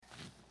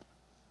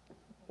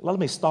Let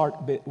me start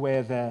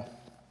with,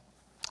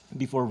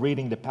 before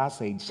reading the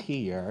passage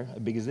here,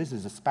 because this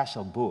is a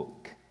special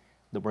book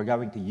that we're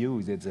going to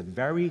use. It's a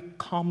very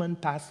common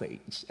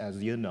passage,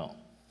 as you know.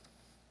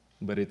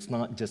 But it's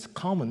not just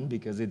common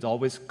because it's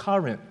always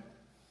current.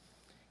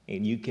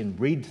 And you can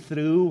read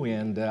through,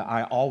 and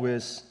I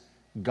always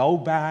go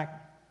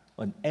back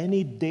on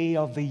any day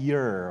of the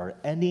year or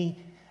any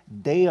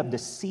day of the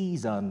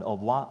season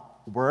of what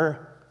we're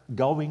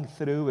going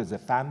through as a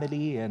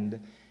family and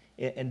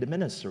in the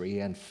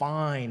ministry, and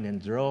find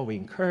and draw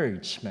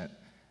encouragement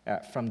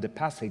from the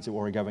passage that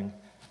we're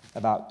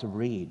about to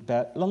read.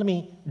 But let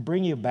me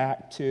bring you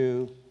back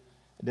to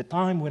the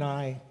time when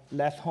I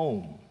left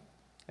home.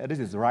 This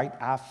is right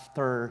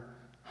after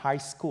high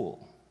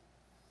school.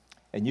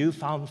 And you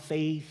found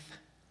faith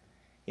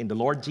in the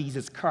Lord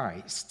Jesus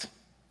Christ.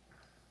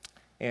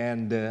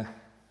 And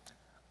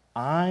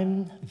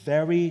I'm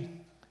very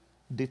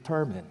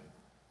determined,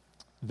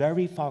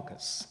 very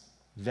focused,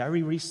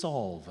 very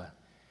resolved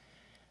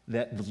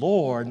that the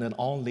Lord not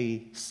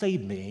only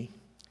saved me,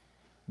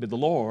 but the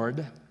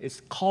Lord is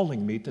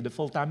calling me to the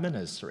full-time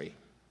ministry.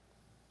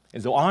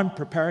 And so I'm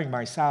preparing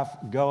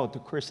myself to go to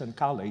Christian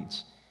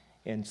college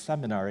and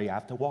seminary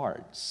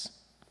afterwards.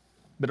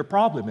 But the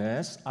problem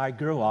is, I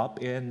grew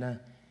up in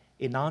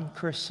a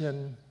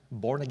non-Christian,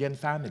 born-again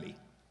family.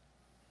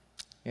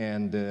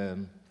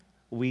 And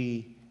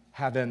we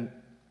haven't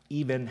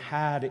even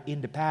had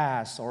in the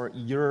past or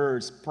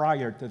years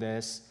prior to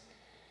this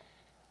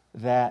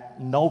that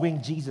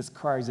knowing Jesus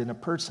Christ in a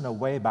personal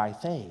way by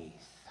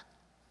faith.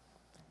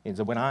 And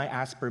so when I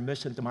ask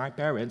permission to my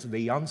parents,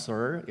 the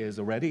answer is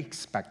already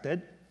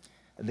expected.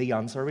 The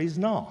answer is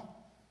no.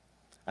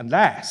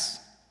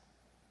 Unless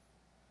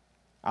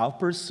I'll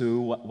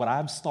pursue what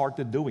I've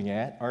started doing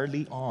it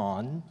early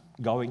on,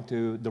 going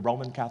to the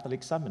Roman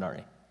Catholic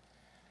Seminary.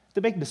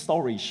 To make the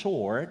story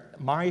short,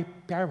 my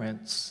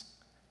parents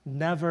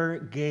never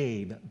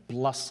gave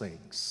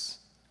blessings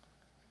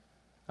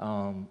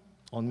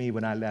on me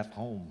when I left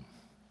home.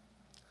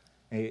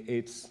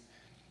 It's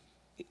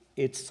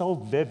so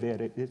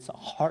vivid, it's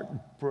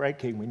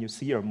heartbreaking when you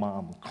see your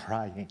mom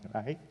crying,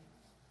 right?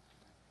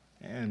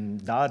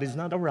 And God is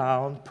not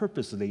around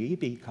purposely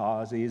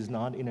because He is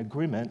not in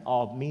agreement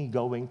of me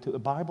going to a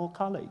Bible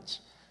college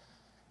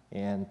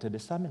and to the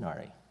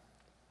seminary.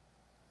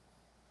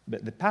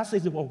 But the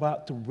passage that we're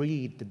about to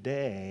read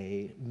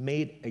today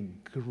made a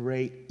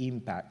great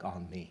impact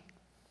on me.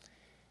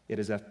 It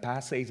is a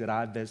passage that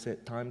I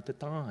visit time to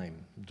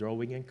time,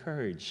 drawing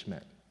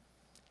encouragement.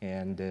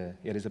 And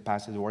it is a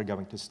passage we're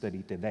going to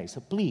study today.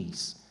 So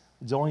please,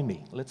 join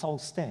me. Let's all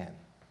stand.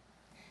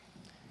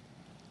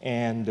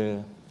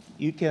 And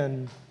you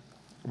can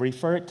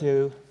refer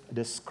to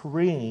the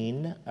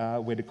screen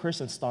with the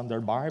Christian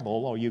Standard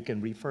Bible, or you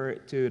can refer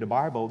to the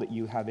Bible that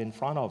you have in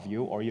front of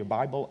you, or your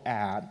Bible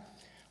app.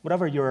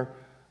 Whatever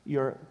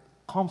you're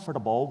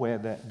comfortable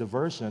with the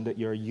version that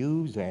you're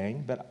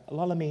using. But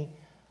let me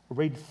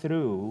read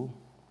through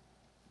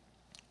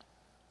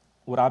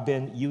what I've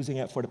been using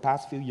it for the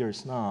past few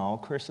years now,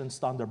 Christian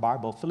Standard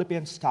Bible,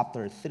 Philippians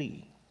chapter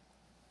 3.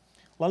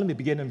 Well, let me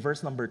begin in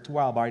verse number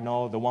 12. I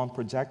know the one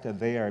projected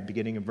there,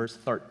 beginning in verse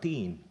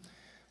 13.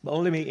 But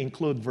let me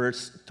include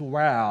verse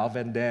 12,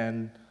 and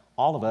then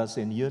all of us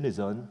in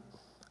unison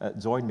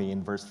join me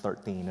in verse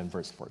 13 and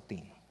verse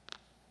 14.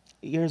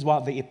 Here's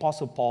what the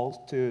Apostle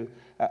Paul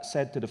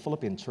said to the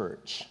Philippian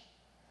church.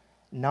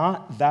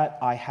 Not that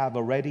I have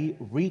already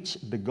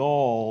reached the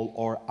goal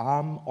or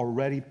I'm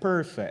already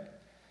perfect,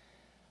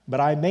 but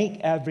I make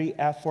every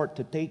effort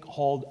to take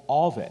hold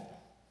of it,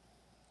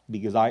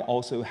 because I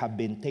also have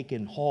been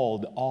taken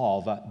hold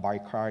of by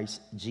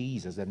Christ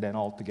Jesus. And then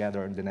all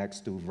together in the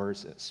next two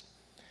verses.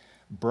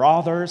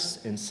 Brothers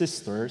and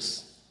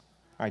sisters,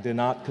 I do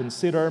not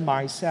consider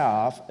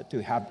myself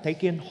to have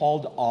taken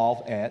hold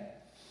of it,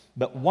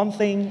 but one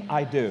thing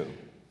I do,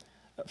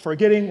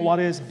 forgetting what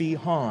is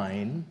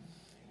behind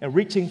and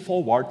reaching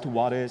forward to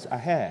what is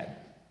ahead.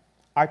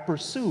 I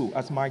pursue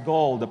as my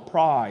goal the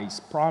prize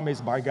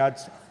promised by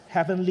God's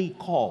heavenly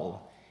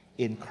call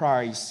in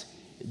Christ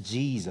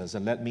Jesus.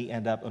 And let me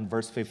end up on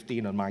verse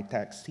 15 on my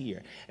text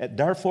here.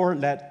 Therefore,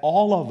 let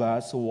all of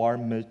us who are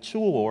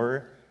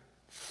mature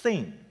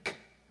think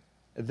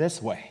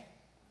this way.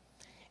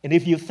 And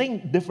if you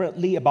think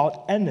differently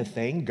about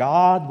anything,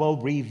 God will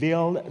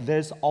reveal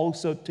this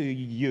also to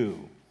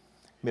you.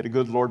 May the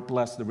good Lord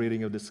bless the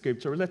reading of the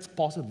scripture. Let's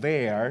pause it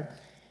there,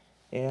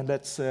 and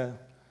let's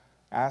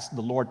ask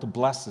the Lord to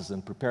bless us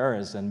and prepare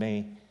us, and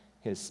may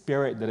His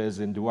Spirit that is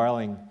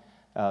indwelling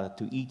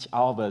to each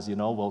of us,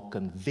 will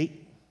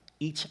convict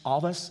each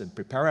of us and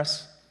prepare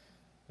us.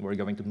 We're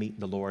going to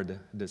meet the Lord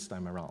this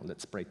time around.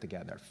 Let's pray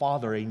together.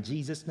 Father, in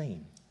Jesus'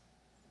 name,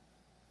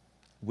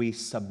 we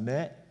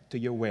submit to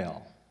your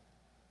will.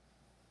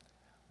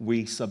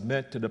 We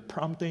submit to the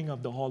prompting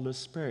of the Holy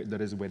Spirit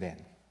that is within.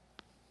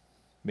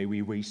 May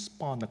we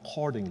respond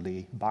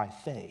accordingly by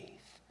faith,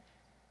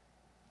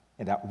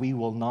 and that we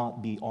will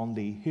not be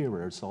only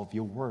hearers of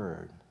your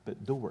word,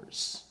 but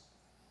doers.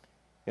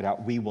 And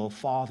that we will,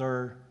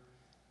 Father,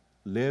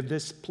 live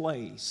this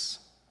place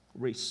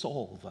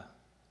resolve.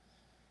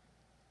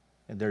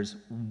 And there's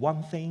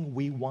one thing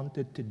we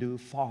wanted to do,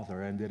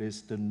 Father, and it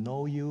is to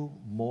know you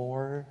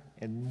more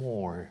and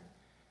more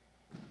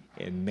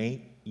and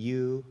make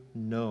you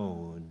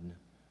known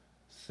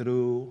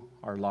through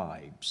our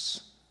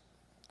lives.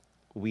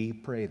 We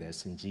pray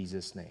this in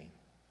Jesus' name.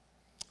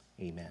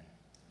 Amen.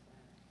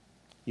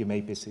 You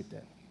may be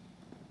seated.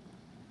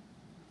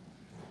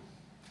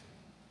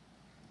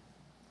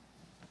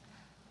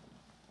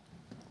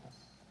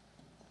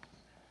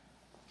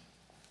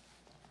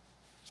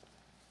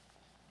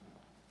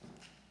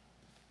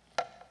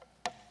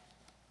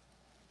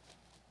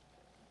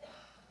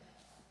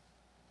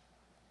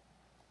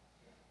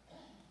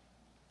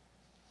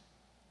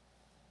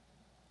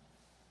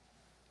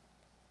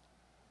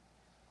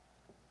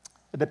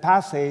 The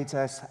passage,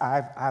 as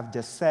I've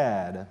just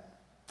said,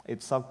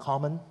 it's so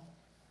common.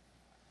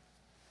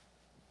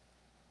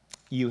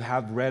 You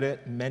have read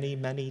it many,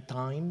 many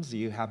times.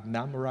 You have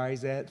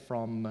memorized it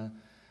from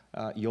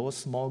your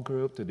small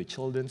group to the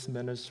children's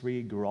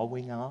ministry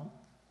growing up.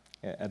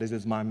 This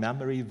is my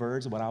memory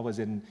verse when I was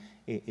in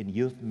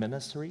youth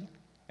ministry.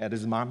 It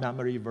is my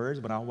memory verse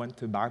when I went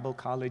to Bible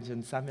college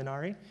and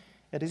seminary.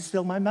 It is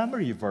still my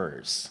memory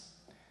verse.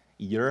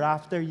 Year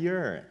after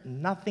year,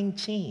 nothing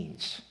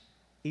changed.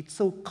 It's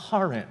so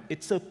current.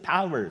 It's so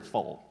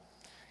powerful.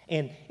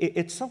 And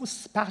it's so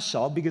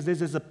special because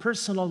this is a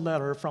personal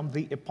letter from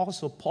the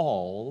Apostle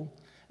Paul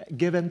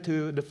given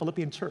to the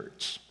Philippian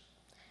church.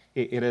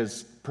 It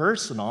is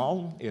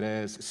personal. It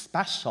is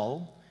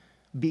special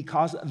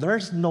because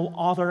there's no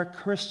other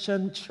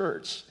Christian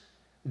church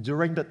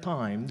during the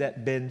time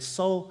that been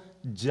so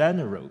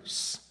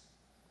generous,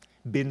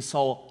 been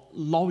so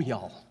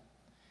loyal,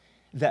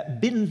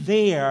 that been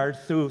there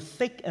through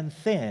thick and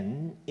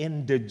thin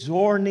in the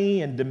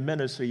journey and the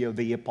ministry of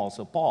the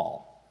Apostle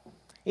Paul.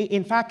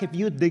 In fact, if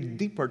you dig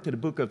deeper to the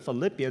book of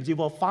Philippians, you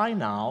will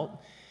find out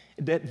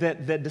that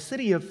the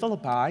city of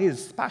Philippi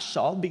is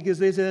special because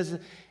this is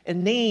a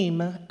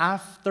name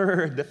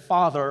after the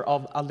father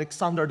of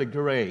Alexander the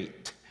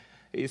Great,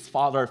 his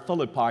father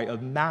Philippi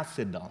of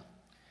Macedon.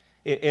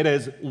 It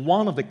is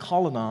one of the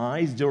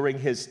colonized during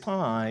his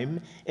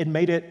time and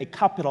made it a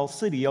capital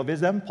city of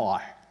his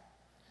empire.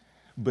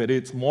 But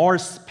it's more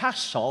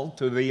special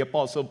to the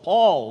Apostle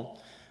Paul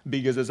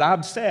because, as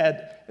I've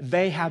said,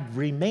 they have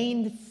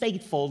remained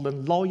faithful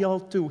and loyal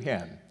to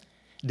him,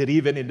 that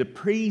even in the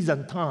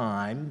present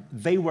time,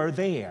 they were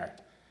there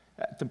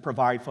to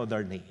provide for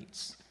their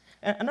needs.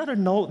 And another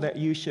note that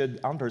you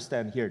should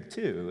understand here,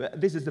 too,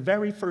 this is the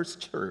very first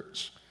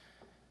church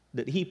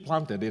that he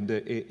planted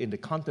in the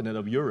continent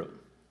of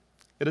Europe.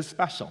 It is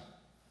special.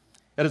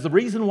 It is the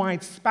reason why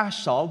it's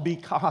special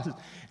because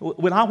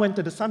when I went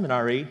to the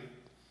seminary,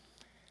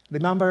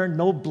 remember,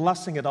 no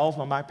blessing at all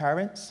from my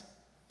parents,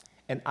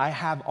 and I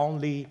have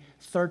only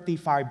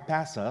 35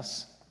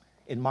 pesos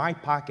in my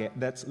pocket.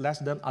 That's less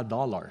than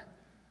 $1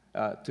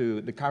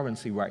 to the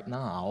currency right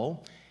now,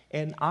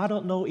 and I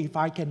don't know if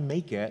I can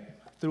make it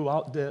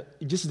throughout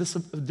just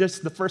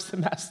the first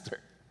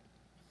semester.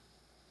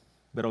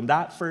 But on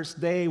that first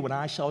day, when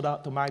I showed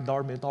up to my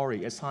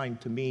dormitory assigned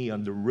to me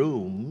on the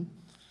room,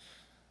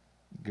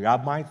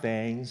 grabbed my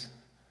things,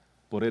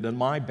 put it in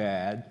my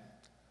bed,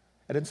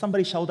 and then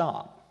somebody showed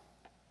up.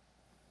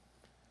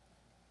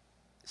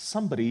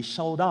 Somebody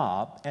showed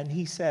up and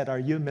he said, "Are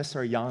you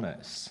Mr.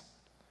 Yanis?"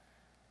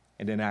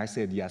 And then I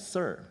said, "Yes,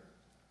 sir."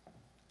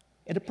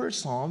 And the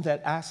person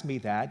that asked me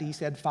that, he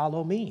said,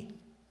 "Follow me."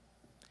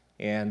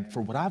 And for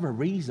whatever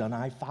reason,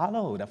 I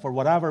followed. For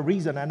whatever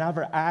reason, I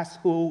never asked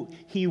who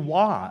he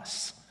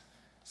was.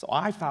 So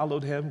I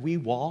followed him. We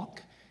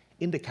walked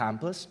in the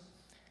campus,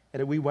 and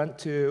then we went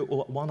to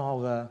one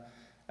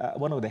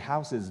of the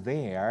houses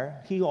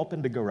there. He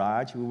opened the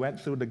garage. We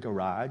went through the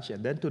garage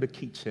and then to the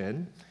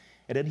kitchen.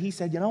 And then he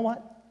said, "You know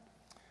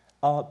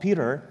what,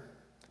 Peter,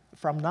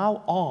 from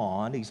now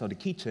on," he saw the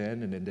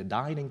kitchen and then the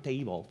dining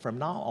table. "From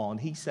now on,"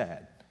 he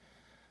said,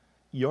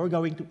 "you're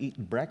going to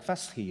eat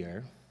breakfast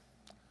here,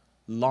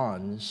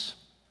 lunch,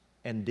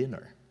 and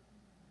dinner,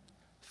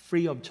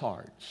 free of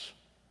charge,"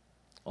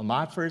 on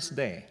my first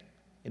day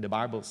in the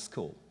Bible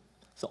school.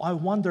 So I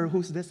wonder,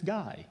 who's this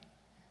guy?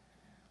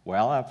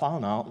 Well, I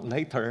found out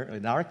later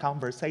in our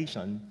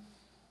conversation,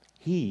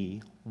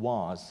 he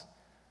was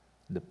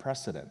the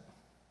president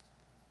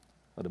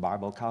of the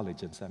Bible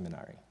College and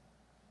Seminary,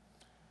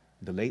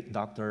 the late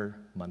Dr.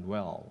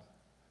 Manuel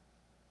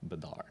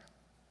Badar.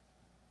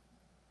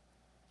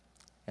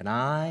 And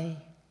I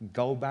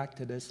go back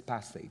to this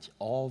passage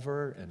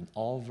over and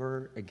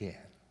over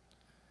again.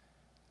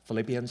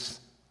 Philippians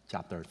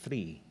chapter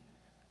 3,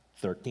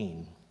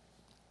 13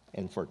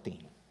 and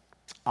 14.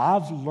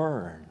 I've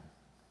learned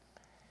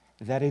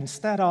that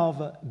instead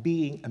of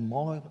being a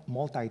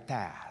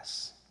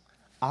multitask,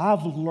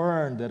 I've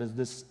learned that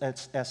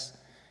as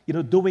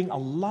doing a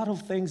lot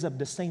of things at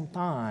the same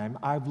time,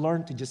 I've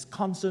learned to just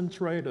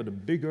concentrate on the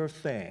bigger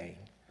thing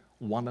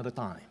one at a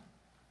time.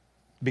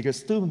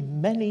 Because too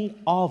many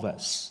of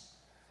us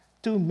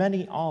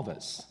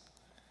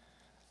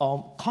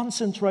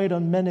concentrate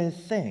on many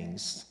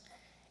things,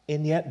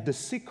 And yet the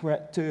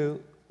secret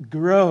to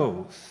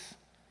growth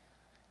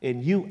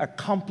and you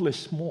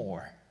accomplish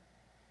more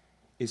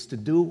is to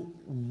do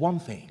one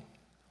thing,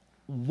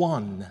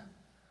 one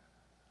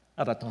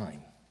at a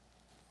time.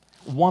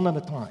 One at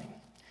a time.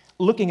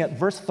 Looking at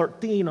verse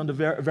 13 on the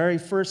very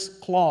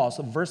first clause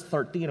of verse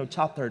 13 of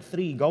chapter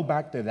 3, go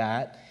back to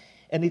that.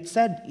 And it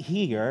said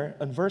here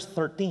in verse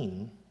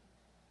 13,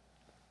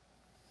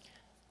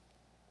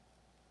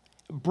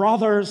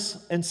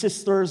 brothers and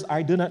sisters,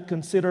 I do not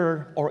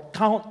consider or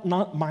count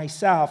not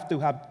myself to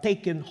have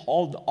taken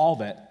hold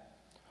of it,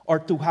 or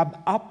to have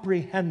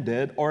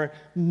apprehended or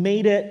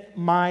made it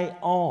my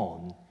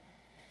own.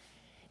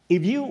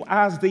 If you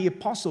ask the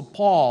Apostle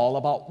Paul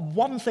about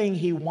one thing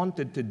he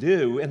wanted to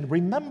do, and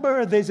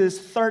remember this is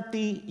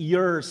 30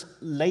 years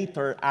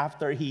later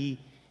after he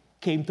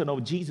came to know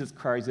Jesus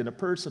Christ in a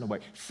personal way.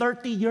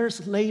 30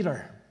 years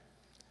later.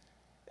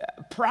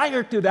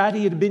 Prior to that,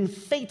 he had been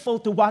faithful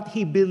to what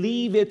he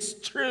believed it's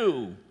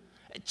true.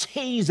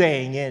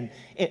 Chasing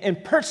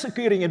and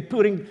persecuting and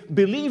putting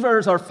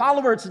believers or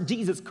followers of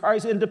Jesus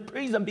Christ into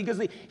prison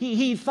because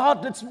he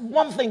thought that's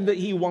one thing that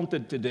he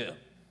wanted to do.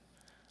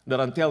 That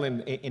until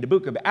in the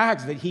book of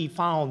Acts that he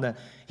found that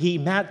he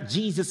met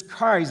Jesus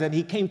Christ and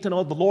he came to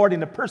know the Lord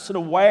in a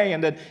personal way,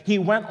 and that he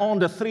went on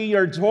the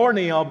 3-year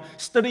journey of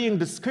studying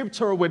the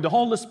scripture with the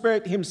Holy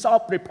Spirit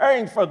himself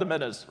preparing for the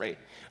ministry.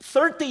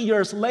 30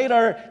 years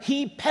later,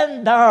 he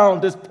penned down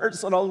this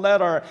personal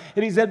letter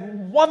and he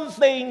said, one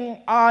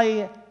thing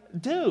I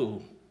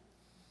do.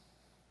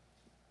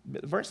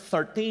 Verse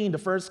 13, the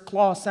first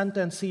clause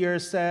sentence here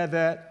said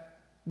that,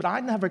 but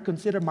I never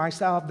consider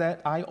myself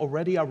that I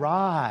already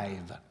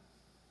arrive.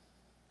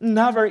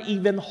 Never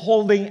even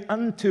holding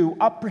unto,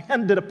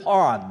 apprehended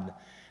upon,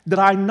 that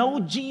I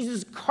know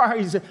Jesus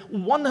Christ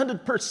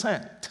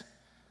 100%.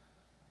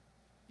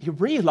 You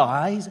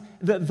realize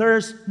that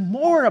there's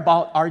more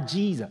about our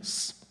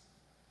Jesus.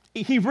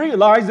 He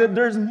realized that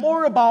there's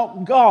more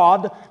about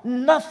God.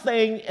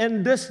 Nothing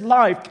in this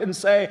life can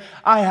say,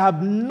 I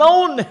have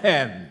known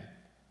Him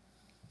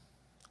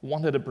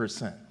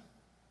 100%.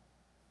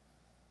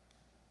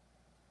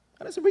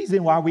 That is the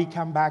reason why we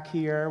come back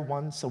here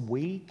once a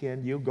week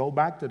and you go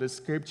back to the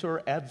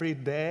scripture every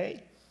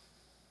day.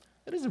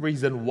 That is the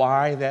reason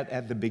why that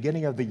at the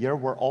beginning of the year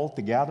we're all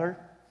together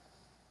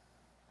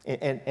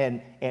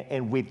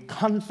and with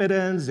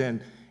confidence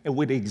and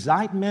with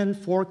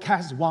excitement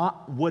forecast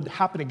what would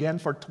happen again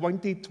for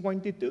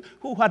 2022.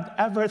 Who had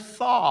ever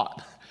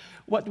thought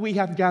what we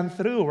had gone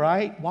through,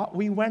 right? What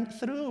we went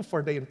through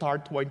for the entire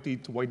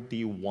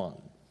 2021.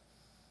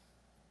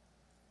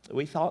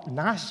 We thought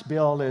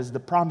Nashville is the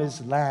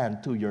promised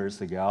land 2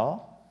 years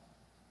ago.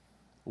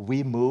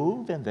 We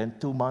moved, and then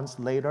 2 months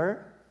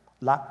later,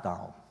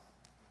 lockdown.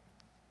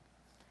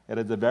 It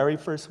is the very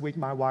first week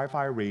my wife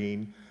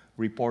Irene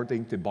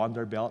reporting to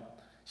Vanderbilt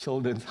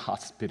Children's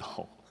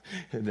Hospital.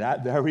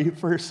 That very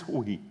first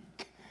week,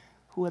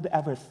 who had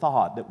ever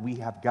thought that we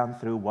have gone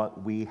through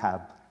what we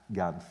have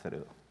gone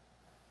through?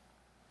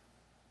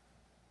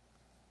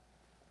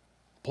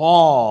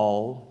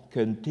 Paul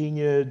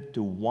continued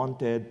to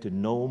wanted to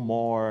know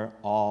more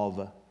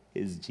of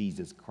his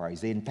Jesus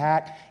Christ. In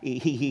fact,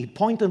 he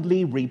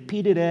pointedly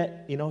repeated it.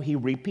 He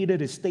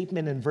repeated his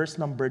statement in verse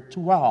number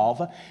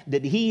 12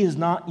 that he has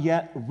not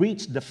yet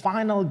reached the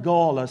final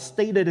goal as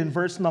stated in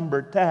verse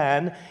number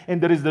 10,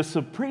 and that is the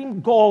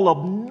supreme goal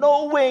of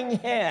knowing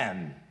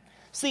Him.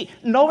 See,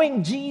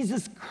 knowing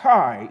Jesus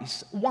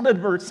Christ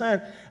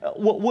 100%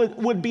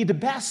 would be the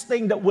best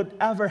thing that would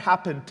ever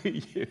happen to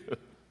you.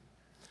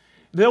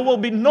 There will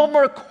be no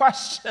more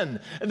question.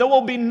 There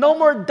will be no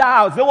more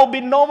doubts. There will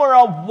be no more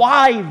of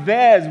why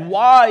this,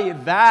 why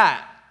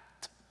that.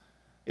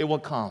 It will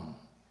come.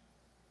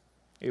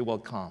 It will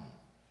come.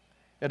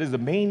 That is the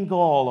main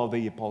goal of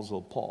the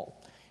Apostle Paul.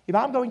 If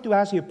I'm going to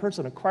ask you a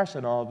personal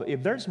question of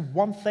if there's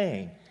one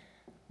thing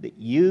that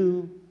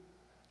you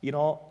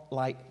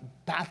like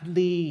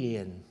badly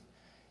and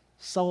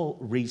so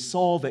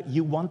resolved that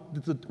you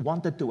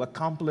wanted to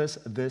accomplish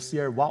this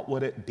year, what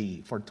would it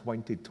be for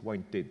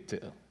 2022?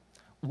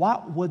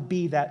 What would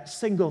be that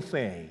single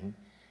thing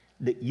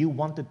that you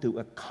wanted to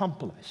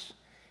accomplish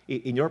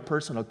in your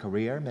personal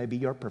career, maybe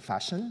your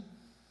profession,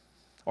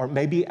 or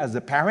maybe as a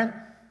parent,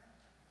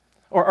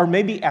 or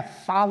maybe a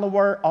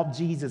follower of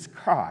Jesus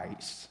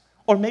Christ,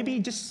 or maybe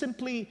just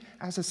simply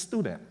as a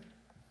student?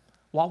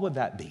 What would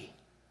that be?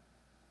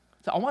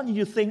 So I want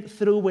you to think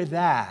through with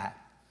that.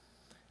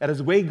 And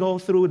as we go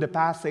through the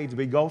passage,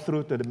 we go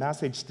through to the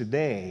message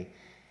today,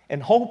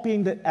 and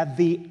hoping that at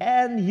the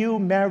end you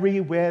marry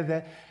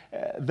with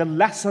the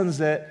lessons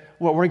that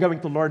we're going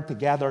to learn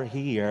together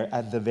here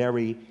at the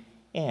very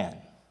end.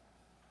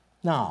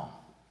 Now,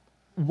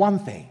 one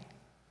thing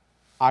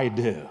I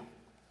do.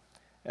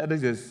 And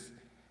this is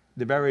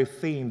the very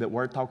theme that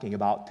we're talking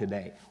about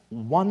today.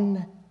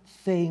 One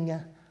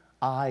thing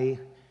I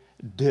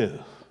do.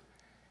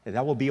 And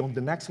that will be on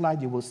the next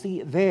slide. You will see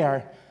it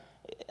there.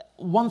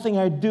 One thing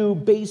I do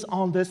based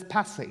on this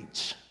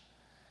passage.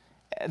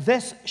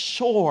 This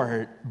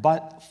short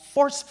but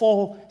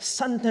forceful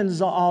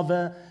sentence of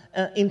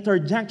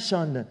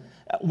interjection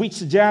which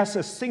suggests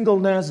a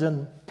singleness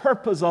and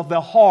purpose of the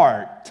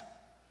heart.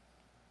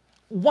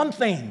 One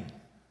thing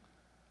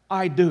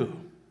I do,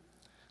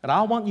 and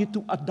I want you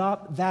to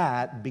adopt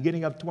that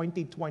beginning of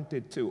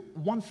 2022.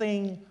 One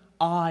thing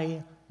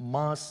I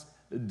must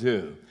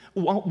do.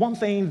 One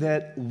thing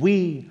that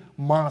we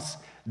must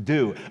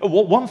do.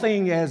 One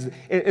thing as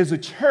a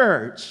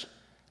church,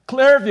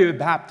 Clairview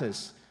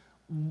Baptist,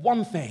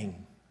 one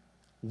thing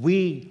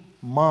we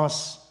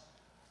must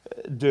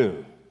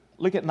do.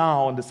 Look at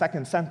now in the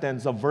second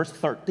sentence of verse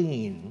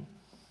 13,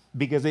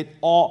 because it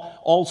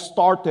all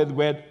started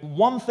with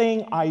one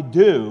thing I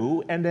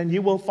do, and then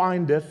you will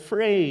find the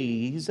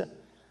phrase,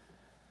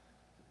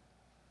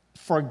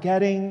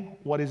 forgetting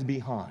what is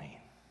behind.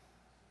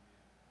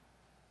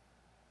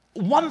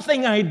 One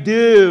thing I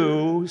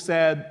do,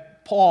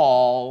 said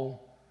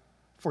Paul,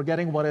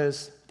 forgetting what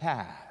is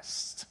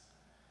past.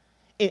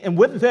 And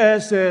with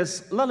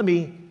this let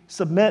me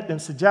submit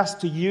and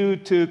suggest to you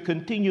to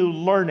continue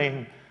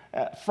learning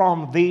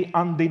from the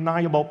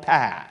undeniable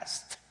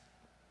past.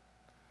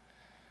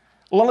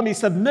 Let me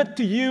submit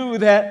to you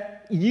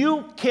that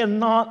you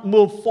cannot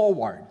move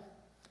forward,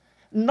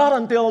 not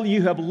until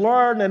you have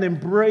learned and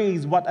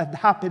embraced what had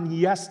happened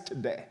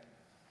yesterday.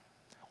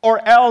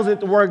 Or else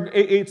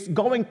it's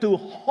going to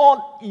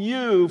haunt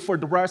you for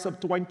the rest of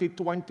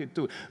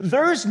 2022.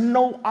 There's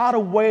no other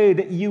way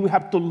that you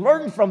have to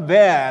learn from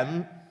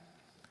them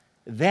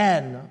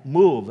than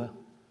move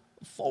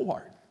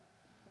forward.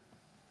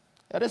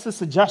 That is a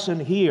suggestion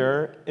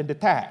here in the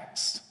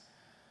text.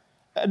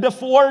 The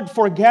word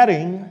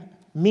forgetting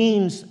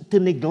means to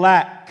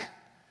neglect,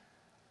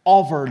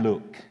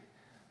 overlook,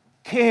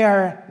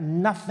 care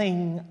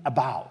nothing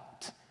about.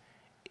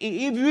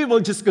 If we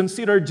will just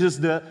consider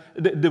just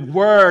the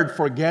word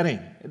forgetting,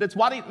 that's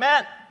what it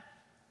meant.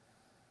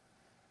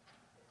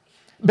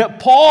 But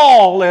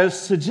Paul is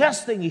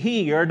suggesting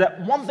here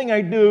that one thing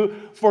I do,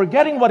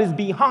 forgetting what is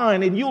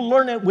behind, and you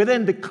learn it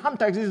within the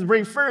context, is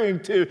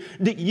referring to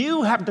that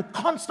you have to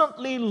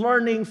constantly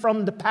learning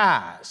from the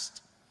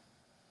past,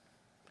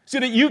 so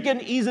that you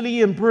can easily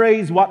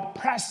embrace what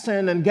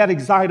present and get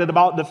excited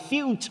about the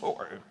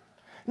future.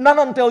 Not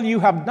until you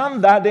have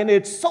done that, then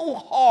it's so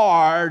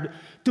hard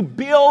to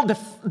build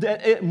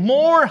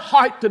more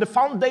height to the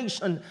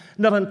foundation,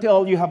 not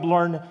until you have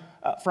learned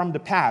from the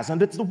past.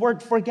 And it's the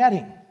word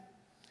forgetting.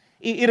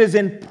 It is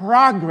in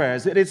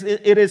progress. It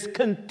is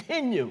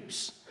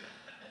continuous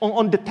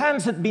on the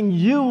tense that's been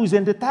used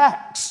in the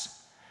text.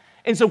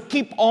 And so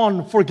keep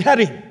on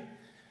forgetting,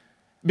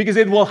 because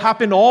it will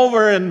happen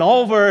over and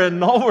over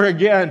and over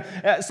again.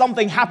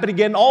 Something happened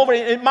again over.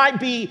 It might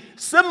be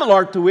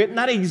similar to it,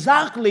 not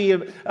exactly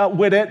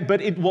with it,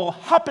 but it will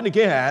happen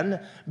again.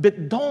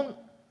 But don't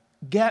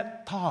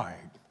get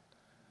tired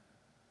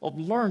of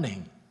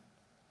learning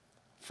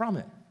from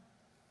it.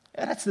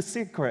 And that's the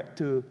secret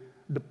to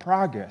the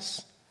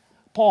progress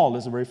Paul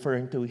is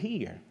referring to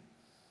here.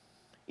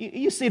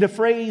 You see the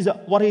phrase,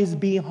 what is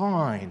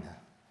behind?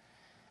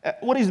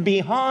 What is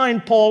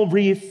behind, Paul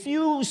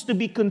refused to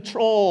be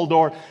controlled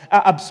or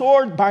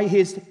absorbed by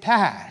his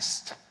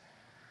past.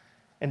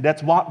 And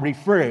that's what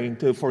referring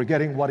to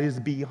forgetting what is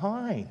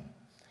behind.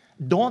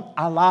 Don't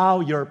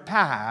allow your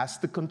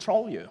past to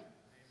control you.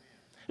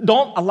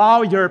 Don't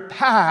allow your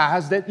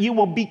past that you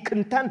will be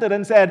contented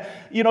and said,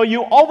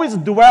 you always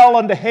dwell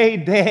on the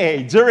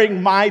heyday,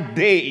 during my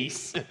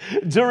days,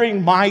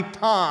 during my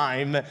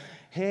time.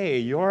 Hey,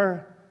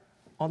 you're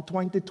on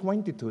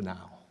 2022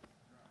 now.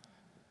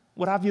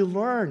 What have you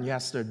learned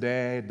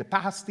yesterday, the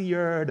past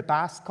year, the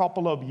past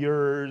couple of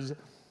years?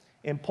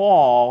 And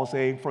Paul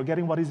saying,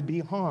 forgetting what is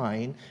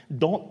behind,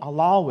 don't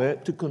allow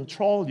it to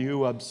control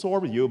you,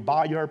 absorb you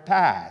by your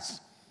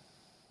past.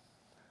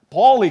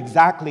 Paul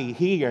exactly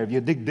here, if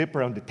you dig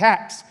deeper on the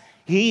text,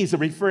 he is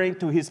referring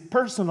to his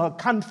personal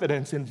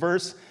confidence in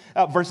verses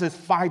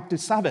 5 to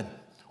 7,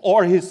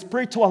 or his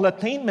spiritual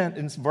attainment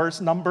in verse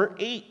number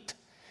 8.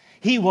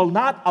 He will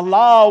not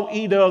allow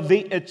either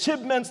the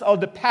achievements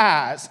of the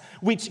past,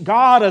 which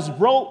God has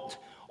brought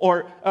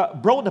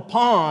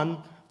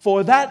upon,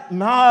 for that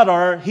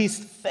matter, his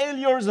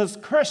failures as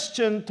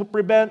Christian, to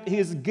prevent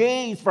his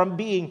gaze from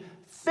being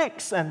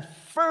fixed and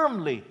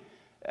firmly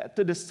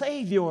to the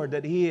Savior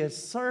that he is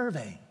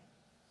serving.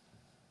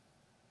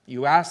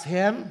 You ask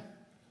him,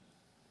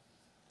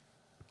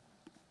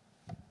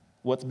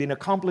 what's been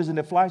accomplished in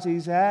the flesh? He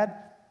said,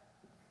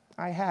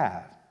 I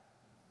have.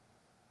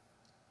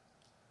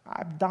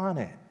 I've done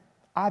it.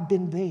 I've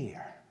been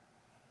there.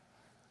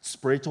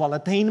 Spiritual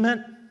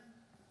attainment,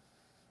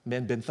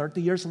 been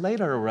 30 years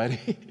later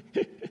already.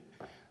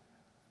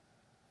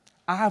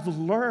 I've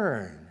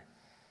learned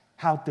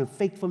how to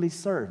faithfully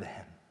serve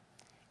him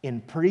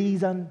in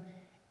prison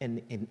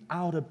and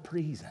out of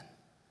prison.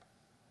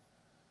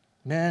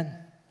 Man,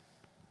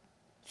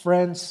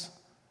 friends,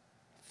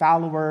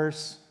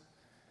 followers,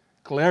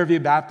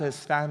 Clairview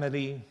Baptist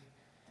family,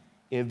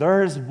 if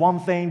there's one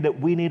thing that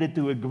we needed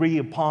to agree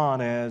upon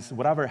is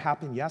whatever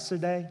happened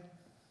yesterday,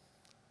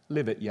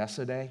 live it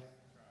yesterday.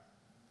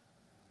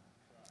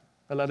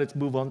 And let us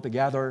move on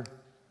together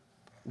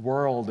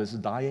World is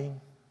dying.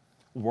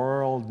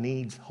 World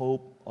needs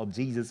hope of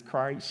Jesus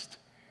Christ.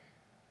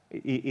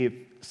 If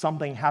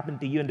something happened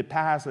to you in the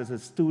past as a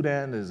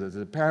student, as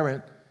a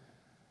parent,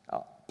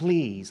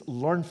 please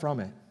learn from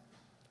it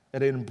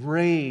and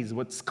embrace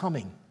what's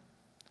coming.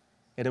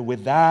 And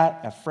with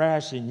that, a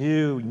fresh and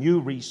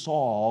new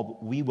resolve,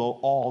 we will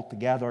all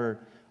together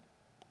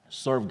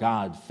serve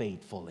God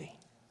faithfully.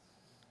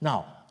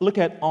 Now, look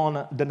at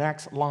on the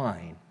next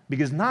line.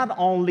 Because not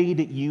only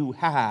did you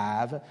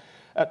have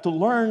to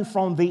learn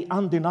from the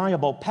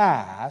undeniable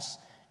past,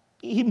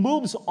 he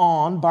moves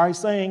on by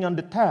saying on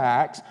the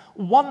text,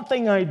 one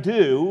thing I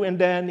do, and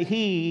then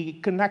he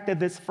connected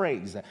this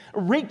phrase,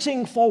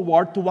 reaching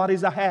forward to what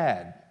is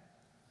ahead.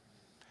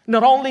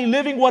 Not only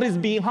living what is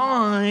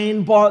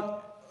behind,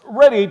 but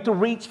ready to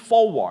reach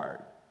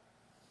forward.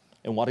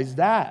 And what is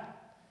that?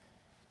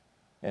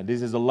 And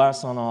this is a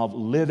lesson of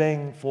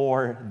living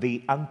for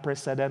the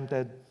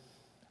unprecedented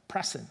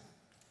present.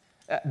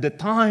 The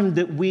time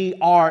that we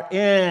are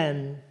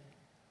in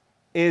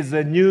is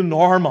a new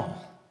normal.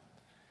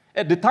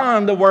 At the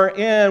time that we're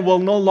in will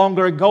no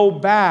longer go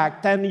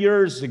back 10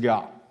 years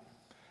ago.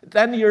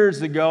 10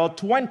 years ago,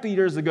 20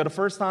 years ago, the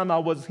first time I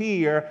was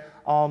here,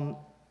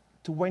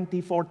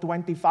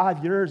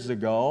 25 years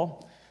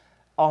ago,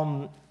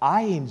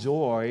 I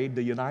enjoyed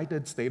the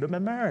United States of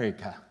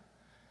America.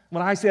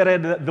 When I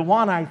said the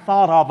one I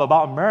thought of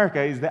about America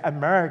is the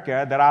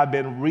America that I've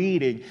been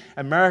reading,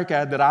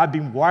 America that I've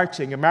been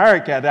watching,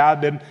 America that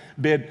I've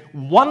been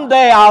one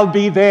day I'll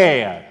be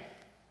there.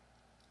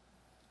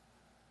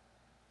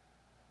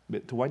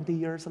 But 20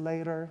 years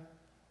later,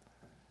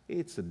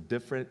 it's a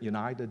different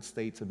United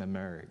States of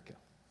America.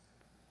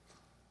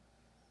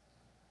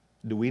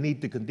 Do we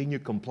need to continue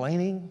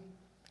complaining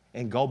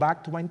and go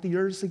back 20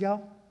 years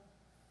ago?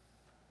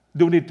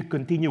 Do we need to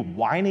continue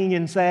whining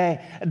and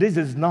say, this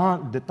is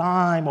not the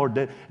time or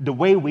the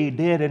way we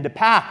did in the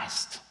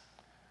past?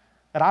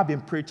 And I've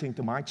been preaching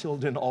to my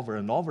children over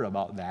and over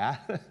about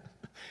that.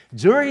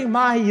 During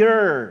my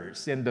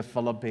years in the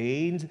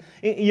Philippines,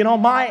 you know,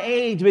 my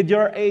age with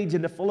your age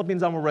in the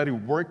Philippines, I'm already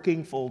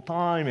working full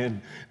time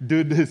and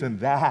do this and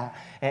that.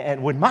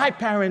 And when my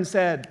parents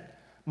said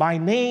my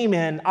name,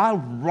 and I'll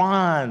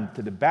run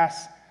to the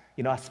best,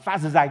 you know, as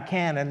fast as I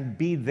can and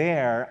be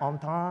there on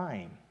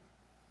time.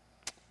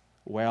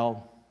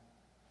 Well,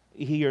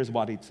 here's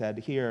what it said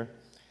here.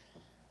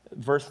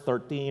 Verse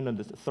 13 and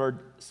the third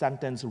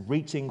sentence,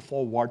 reaching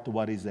forward to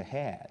what is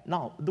ahead.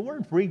 Now, the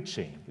word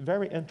reaching,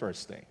 very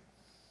interesting.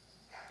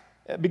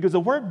 Because the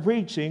word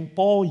reaching,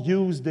 Paul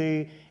used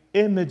the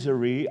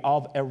imagery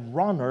of a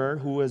runner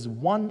who has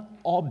one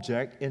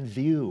object in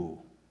view.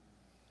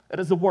 It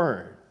is the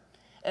word.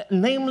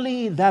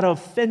 Namely, that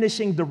of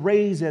finishing the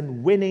race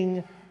and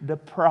winning the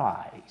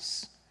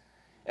prize.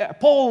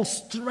 Paul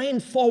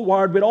strained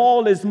forward with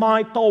all his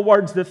might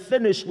towards the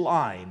finish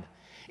line.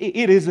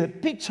 It is a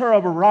picture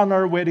of a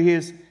runner with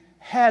his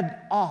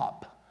head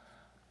up,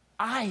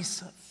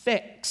 eyes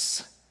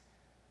fixed,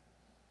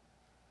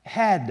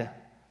 head,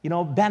 you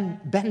know,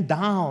 bent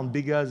down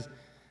because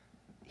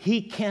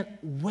he can't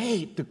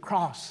wait to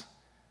cross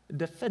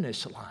the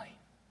finish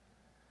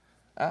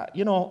line.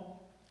 You know,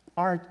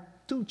 our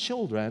two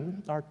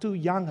children, our two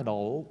young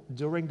adults,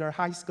 during their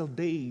high school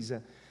days,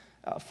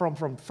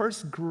 from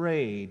first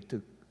grade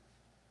to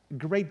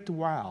grade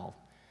 12,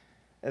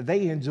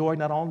 they enjoyed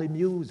not only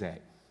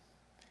music,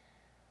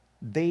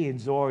 they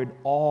enjoyed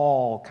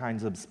all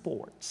kinds of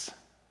sports,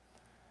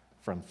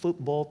 from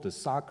football to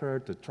soccer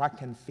to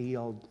track and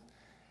field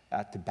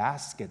to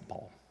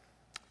basketball.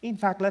 In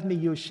fact, let me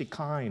use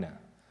Shekinah.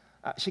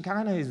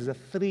 Shekinah is a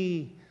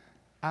three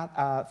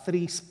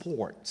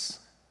sports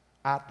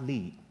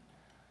athlete.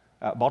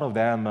 Both of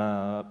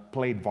them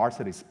played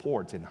varsity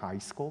sports in high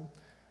school.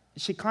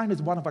 Shekinah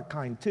is one of a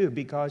kind too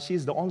because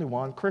she's the only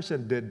one.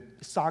 Christian did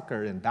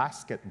soccer and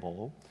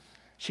basketball.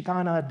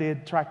 Shekinah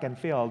did track and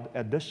field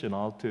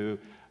additional to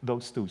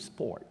those two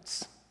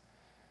sports.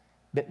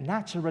 But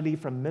naturally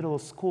from middle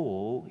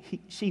school,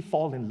 she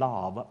fell in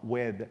love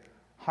with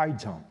high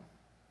jump.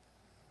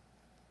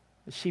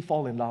 She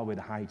fell in love with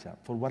high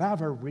jump. For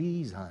whatever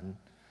reason,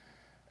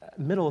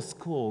 middle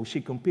school,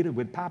 she competed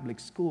with public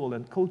school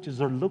and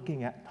coaches are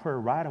looking at her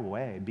right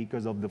away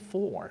because of the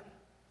form.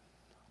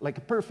 Like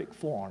a perfect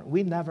form.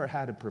 We never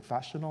had a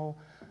professional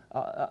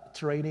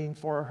training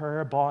for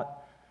her, but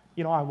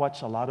you know, I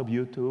watch a lot of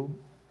YouTube.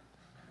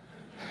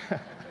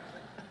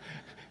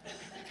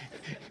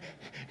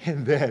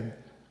 And then,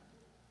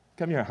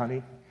 come here,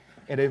 honey.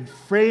 And then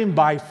frame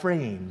by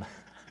frame,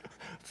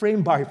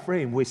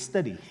 we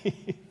study.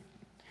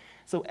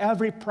 So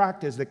every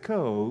practice, the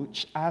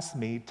coach asked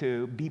me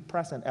to be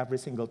present every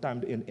single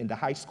time in the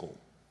high school.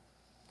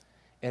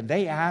 And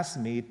they asked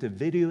me to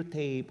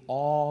videotape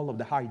all of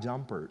the high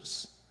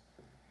jumpers.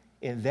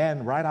 And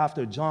then right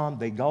after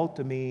jump, they go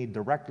to me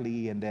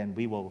directly, and then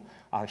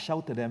I'll show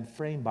to them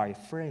frame by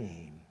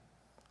frame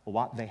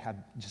what they have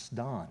just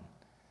done.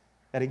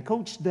 And then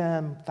coach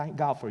them, thank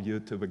God for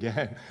YouTube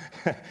again,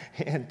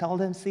 and tell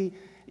them, see,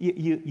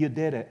 you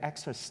did an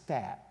extra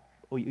step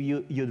or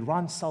you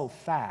run so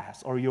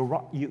fast, or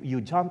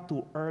you jump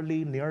too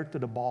early near to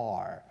the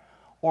bar,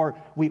 or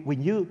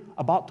when you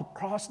about to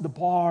cross the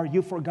bar,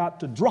 you forgot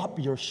to drop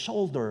your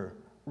shoulder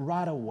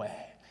right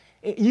away.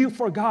 You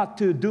forgot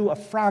to do a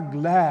frog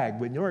leg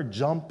when you're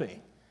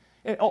jumping.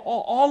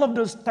 All of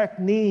those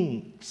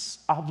techniques,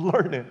 I've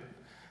learned it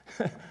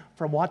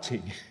from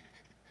watching.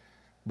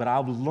 But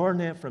I've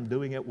learned it from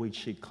doing it with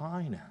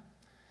Shekinah.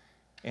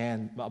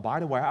 And by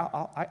the way,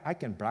 I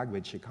can brag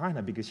with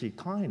Shekinah because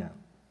Shekinah,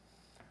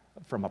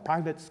 from a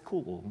private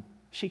school,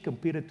 she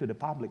competed to the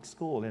public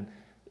school. And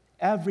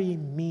every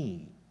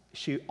meet,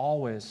 she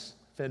always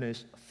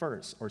finished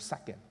first or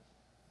second.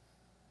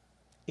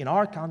 In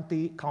our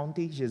county,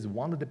 she's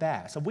one of the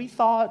best. So we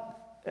thought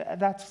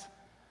that's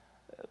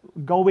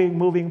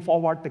moving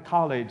forward to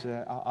college.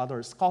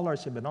 Other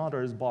scholarship and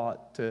others,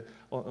 but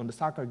on the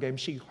soccer game,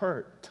 she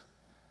hurt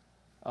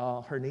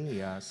her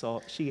knee.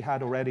 So she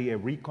had already a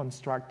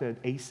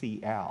reconstructed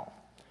ACL.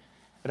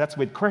 That's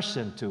with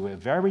Christian too, a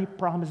very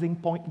promising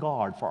point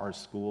guard for our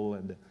school.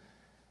 And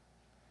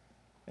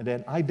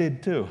then I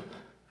did too.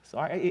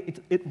 So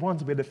it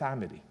runs with the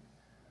family.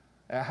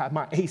 I had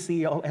my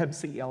ACL,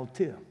 MCL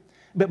too.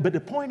 But the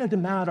point of the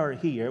matter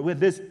here,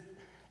 with this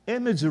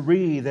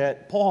imagery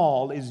that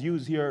Paul is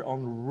used here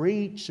on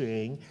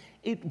reaching,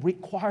 it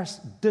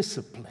requires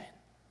discipline.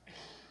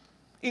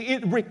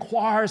 It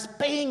requires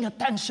paying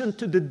attention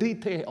to the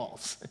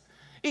details.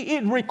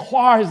 It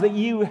requires that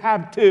you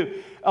have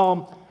to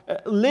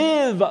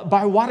live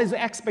by what is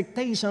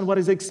expectation, what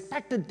is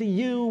expected to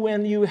you,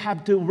 and you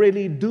have to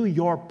really do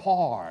your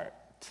part.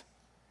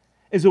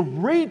 Is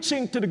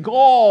reaching to the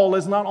goal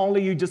is not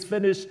only you just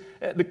finish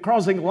the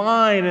crossing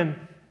line and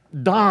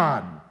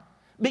done,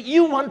 but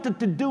you wanted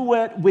to do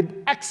it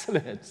with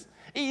excellence.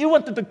 You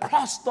wanted to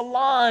cross the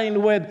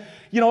line with,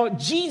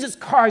 Jesus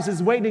Christ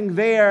is waiting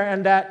there,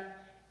 and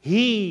that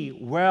He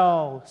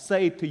will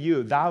say to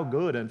you, thou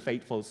good and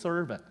faithful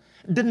servant.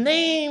 The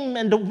name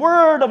and the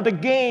word of the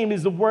game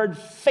is the word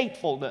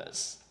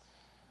faithfulness.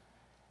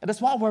 And that's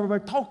why we're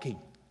talking.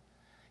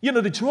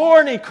 The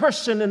journey,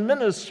 Christian, in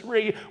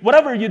ministry,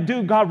 whatever you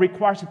do, God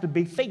requires you to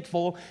be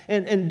faithful.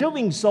 And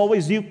doing so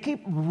is you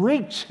keep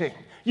reaching,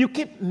 you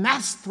keep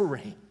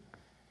mastering,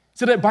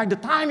 so that by the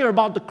time you're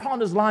about to cross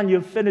this line,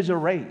 you've finished a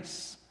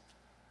race.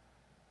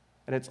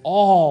 And it's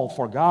all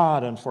for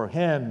God and for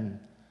Him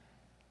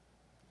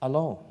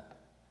alone.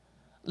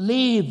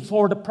 Leave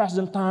for the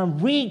present time.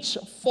 Reach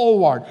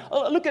forward.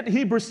 Look at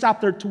Hebrews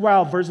chapter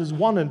 12, verses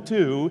 1 and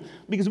 2,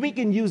 because we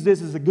can use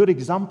this as a good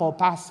example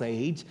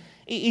passage.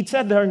 It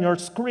said there on your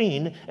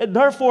screen,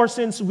 therefore,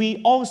 since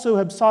we also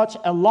have such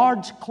a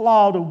large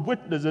cloud of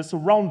witnesses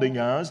surrounding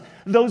us,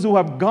 those who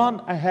have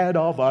gone ahead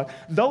of us,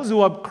 those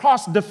who have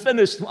crossed the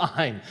finish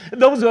line,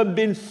 those who have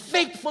been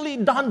faithfully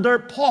done their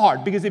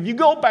part. Because if you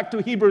go back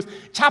to Hebrews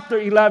chapter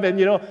 11,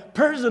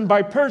 person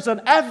by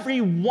person,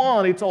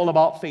 everyone, it's all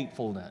about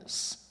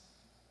faithfulness.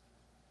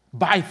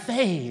 By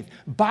faith,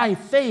 by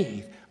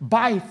faith,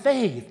 by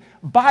faith,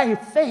 by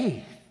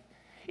faith.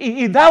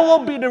 If that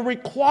will be the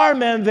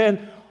requirement,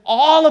 then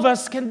all of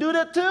us can do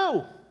that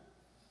too.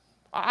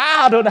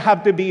 I don't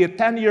have to be a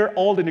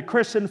 10-year-old in the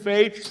Christian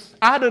faith.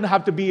 I don't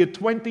have to be a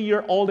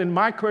 20-year-old in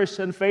my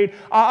Christian faith.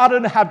 I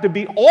don't have to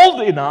be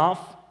old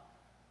enough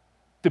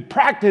to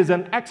practice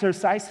and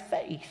exercise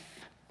faith.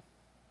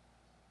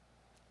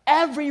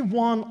 Every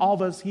one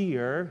of us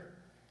here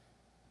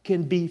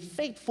can be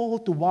faithful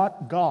to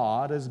what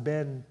God has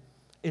been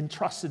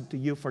entrusted to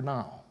you for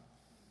now.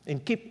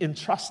 And keep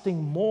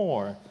entrusting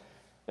more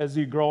as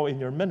you grow in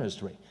your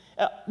ministry.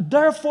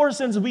 Therefore,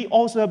 since we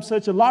also have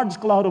such a large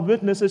cloud of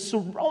witnesses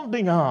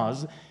surrounding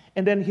us,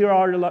 and then here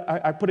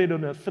I put it on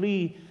the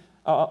three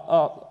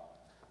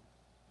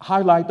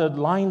highlighted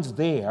lines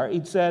there.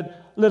 It said,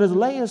 let us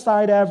lay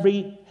aside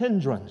every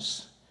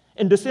hindrance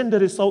and the sin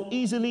that is so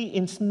easily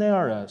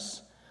ensnare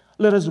us.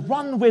 Let us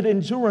run with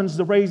endurance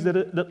the race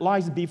that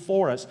lies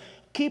before us.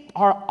 Keep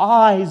our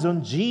eyes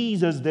on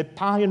Jesus, the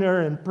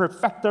pioneer and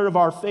perfecter of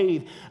our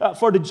faith.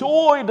 For the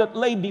joy that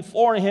lay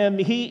before Him,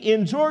 He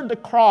endured the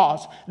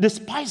cross,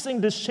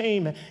 despising the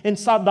shame, and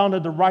sat down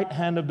at the right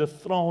hand of the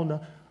throne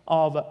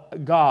of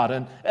God.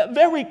 And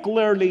very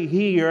clearly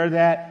here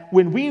that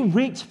when we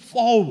reach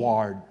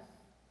forward,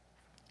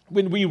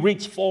 the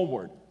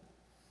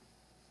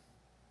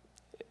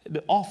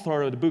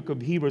author of the book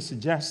of Hebrews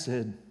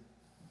suggested,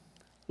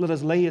 let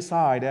us lay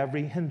aside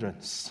every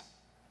hindrance.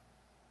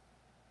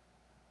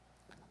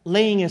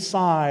 Laying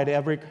aside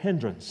every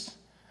hindrance.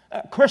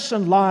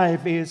 Christian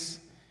life is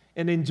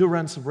an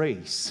endurance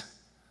race.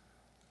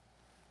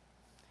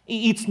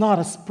 It's not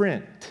a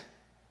sprint.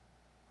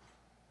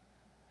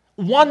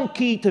 One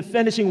key to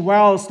finishing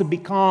well is to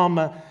become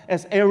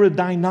as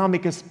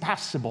aerodynamic as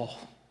possible.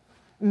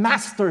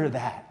 Master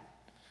that.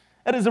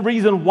 That is the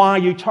reason why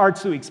you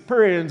charge to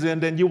experience,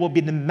 and then you will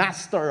be the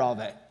master of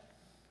it.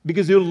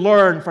 Because you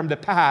learn from the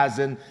past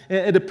and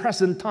at the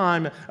present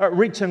time,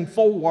 reaching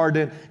forward,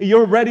 and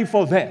you're ready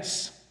for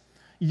this.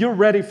 You're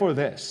ready for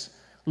this.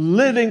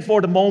 living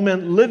for the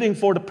moment, living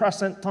for the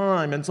present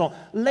time. And so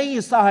lay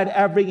aside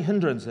every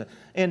hindrance.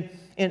 And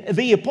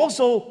the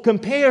apostle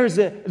compares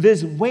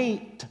this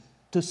weight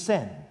to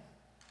sin.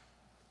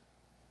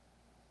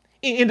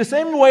 In the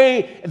same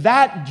way,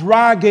 that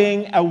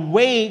dragging a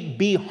weight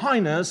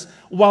behind us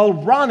while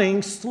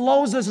running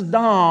slows us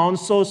down,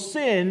 so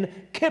sin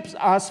keeps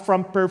us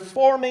from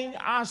performing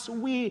as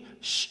we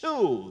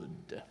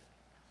should.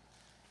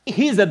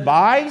 His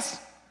advice: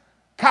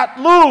 cut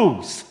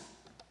loose.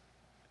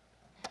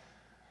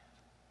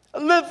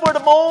 Live for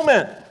the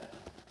moment.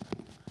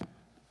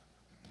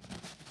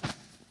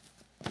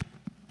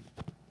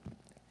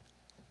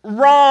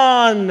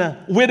 Run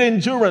with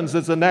endurance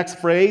is the next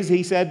phrase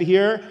he said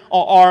here.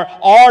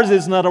 Ours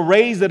is not a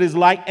race that is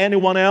like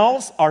anyone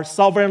else. Our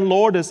sovereign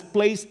Lord has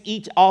placed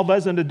each of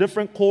us in a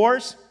different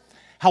course.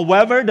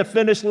 However, the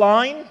finish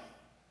line,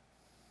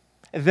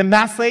 the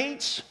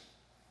message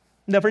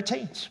never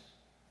change.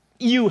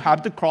 You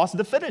have to cross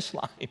the finish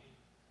line.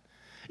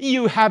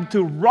 You have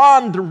to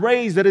run the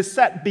race that is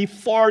set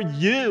before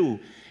you.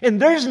 And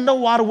there's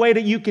no other way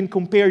that you can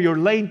compare your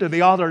lane to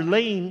the other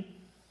lane.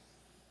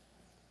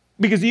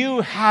 Because you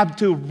have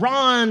to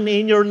run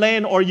in your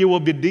lane or you will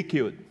be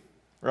DQ'd,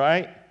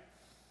 right?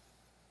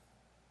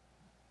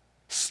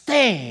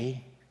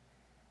 Stay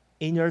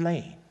in your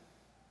lane.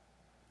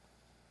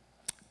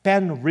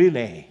 Penn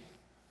Relay,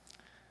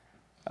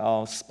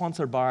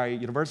 sponsored by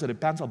University of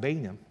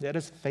Pennsylvania. That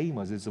is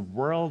famous. It's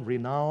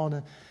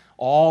world-renowned.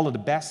 All of the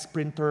best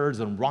sprinters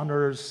and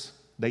runners,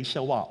 they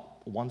show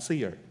up once a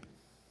year.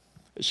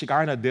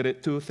 Shekinah did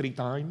it 2-3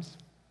 times.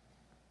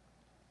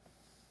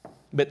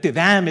 But to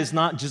them, it's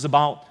not just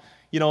about,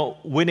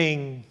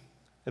 winning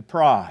a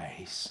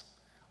prize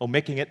or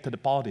making it to the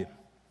podium.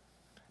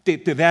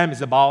 To them,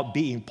 it's about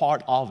being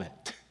part of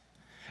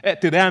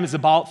it. To them, it's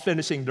about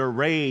finishing the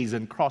race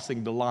and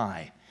crossing the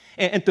line.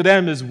 And to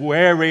them, is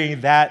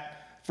wearing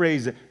that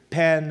phrase,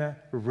 Penn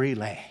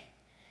Relay.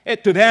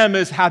 To them,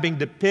 is having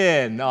the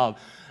pin of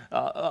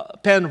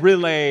Penn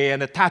Relay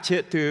and attach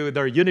it to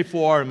their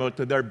uniform or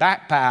to their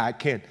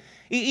backpack. And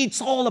it's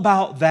all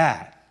about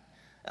that.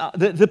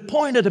 The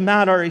point of the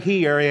matter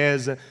here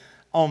is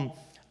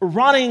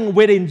running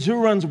with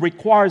endurance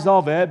requires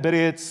of it, but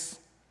it's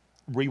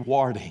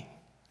rewarding.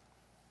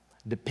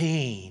 The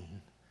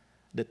pain,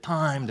 the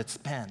time that's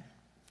spent,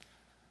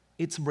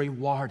 it's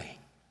rewarding.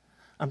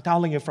 I'm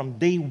telling you, from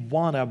day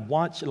one, I've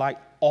watched like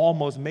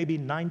almost maybe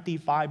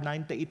 95,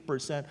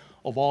 98%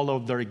 of all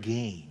of their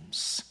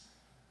games.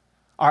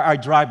 I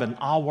drive an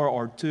hour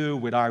or two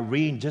with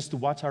Irene just to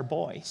watch our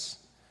boys,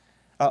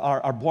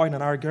 our boy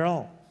and our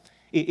girl.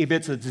 If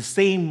it's at the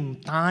same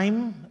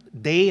time,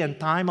 day and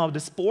time of the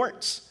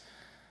sports,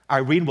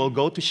 Irene will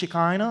go to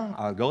Shekinah,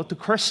 I'll go to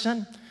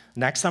Christian.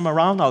 Next time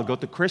around, I'll go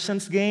to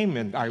Christian's game,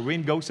 and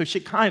Irene goes to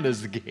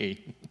Shekinah's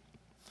game.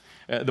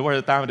 The word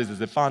of the time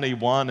is a funny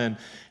one,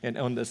 and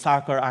on the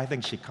soccer, I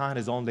think Shekinah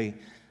is only,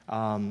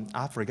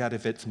 I forgot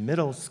if it's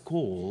middle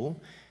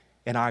school,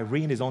 and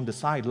Irene is on the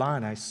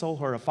sideline. I saw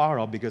her afar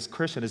off because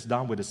Christian is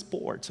done with the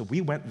sport. So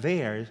we went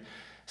there.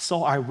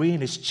 So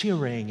Irene is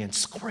cheering and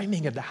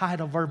screaming at the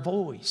height of her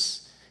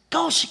voice.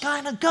 Go,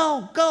 Shekinah,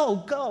 go,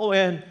 go, go.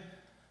 And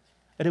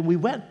then we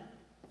went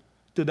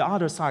to the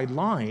other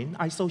sideline.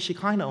 I saw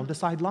Shekinah on the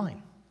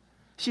sideline.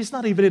 She's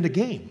not even in the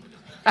game.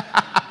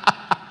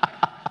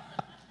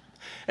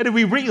 And then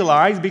we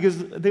realized, because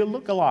they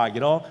look alike,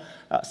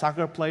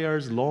 soccer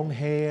players, long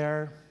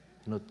hair,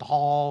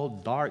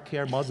 tall, dark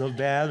hair, most of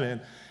them.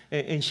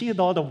 And she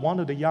thought of one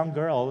of the young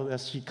girls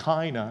as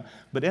Shekinah.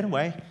 But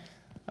anyway,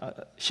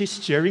 she's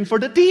cheering for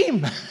the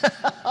team.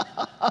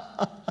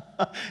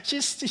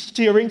 She's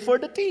cheering for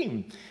the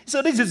team.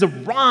 So this is a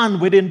run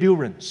with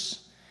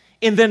endurance.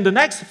 And then the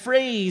next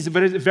phrase,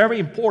 very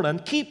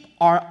important, keep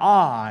our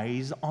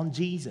eyes on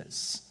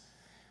Jesus.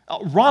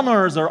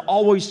 Runners are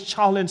always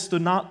challenged to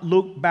not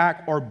look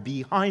back or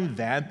behind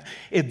them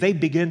if they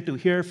begin to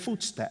hear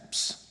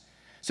footsteps.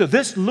 So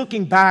this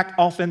looking back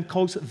often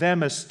causes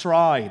them a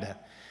stride.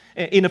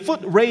 In a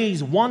foot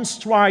race, one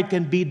stride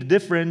can be the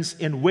difference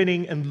in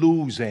winning and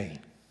losing.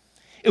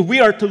 If we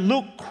are to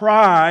look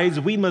Christ,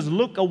 we must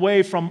look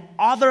away from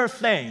other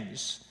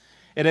things.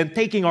 And then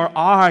taking our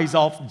eyes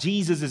off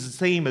Jesus is the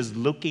same as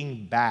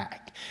looking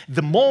back.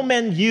 The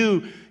moment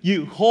you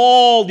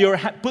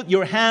put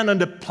your hand on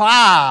the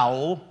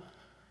plow,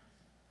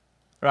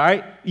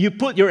 right? You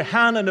put your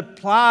hand on the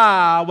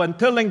plow and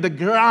tilling the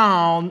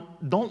ground,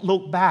 don't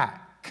look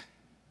back.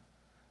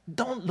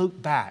 Don't look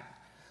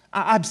back.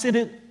 I've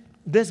seen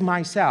this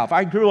myself.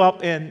 I grew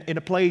up in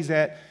a place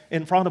that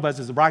in front of us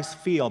is a rice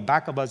field,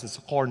 back of us is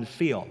a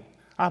cornfield.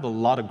 I have a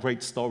lot of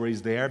great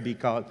stories there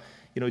because,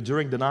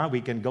 during the night we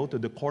can go to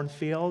the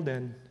cornfield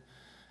and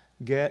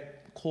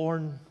get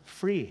corn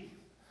free,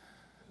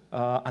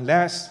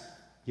 unless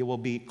you will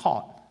be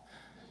caught.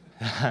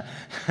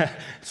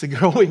 So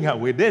growing up,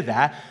 we did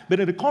that. But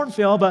in the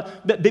cornfield,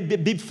 but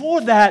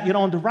before that,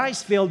 on the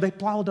rice field, they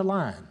plowed the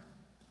land.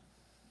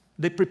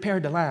 They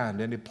prepared the land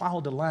and they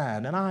plowed the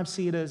land. And I've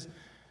seen this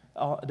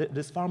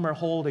farmer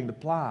holding the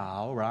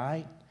plow,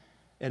 right?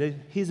 And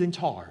then he's in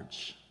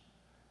charge.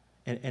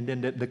 And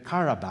then the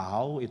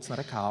carabao, it's not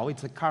a cow,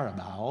 it's a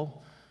carabao,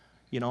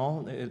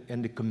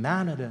 and the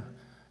command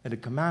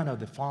of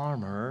the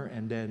farmer,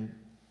 and then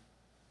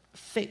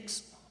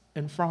fixed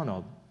in front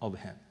of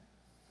him.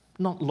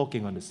 Not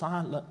looking on the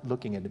side,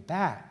 looking at the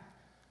back,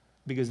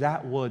 because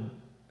that would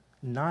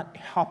not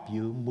help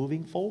you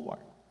moving forward.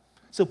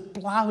 So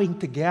plowing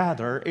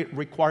together, it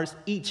requires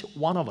each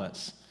one of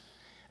us.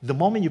 The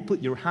moment you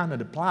put your hand on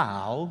the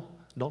plow,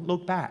 don't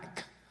look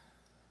back.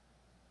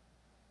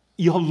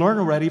 You'll learn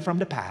already from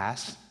the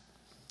past.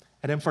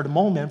 And then for the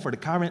moment, for the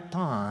current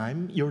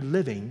time, you're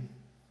living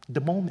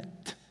the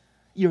moment.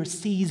 You're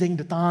seizing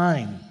the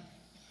time.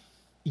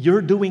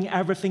 You're doing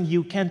everything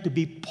you can to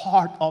be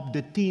part of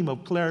the team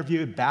of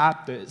Clairview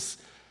Baptist.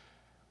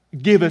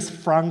 Give us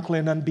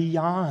Franklin and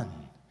beyond.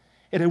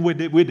 And then with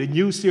the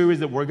new series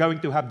that we're going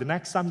to have the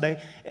next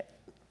Sunday,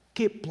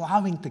 keep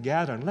plowing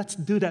together. And let's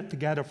do that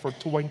together for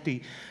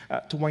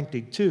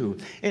 2022.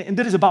 And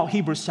that is about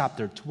Hebrews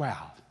chapter 12.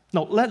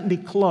 Now, let me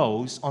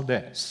close on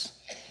this.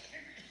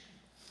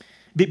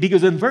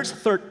 Because in verse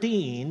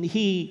 13,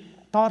 he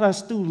taught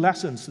us two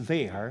lessons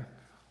there.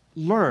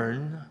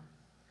 Learn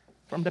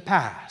from the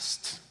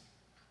past.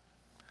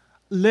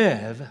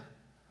 Live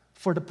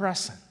for the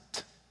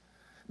present.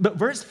 But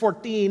verse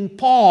 14,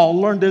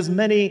 Paul learned in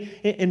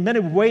many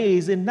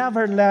ways and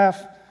never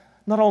left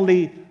not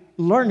only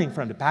learning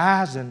from the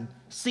past and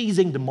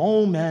seizing the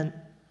moment,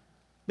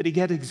 but he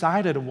gets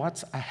excited of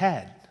what's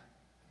ahead.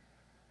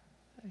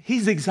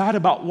 He's excited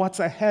about what's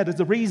ahead. It's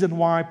the reason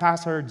why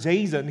Pastor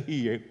Jason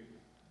here,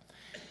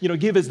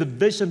 give us the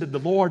vision that the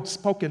Lord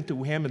spoken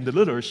to him in the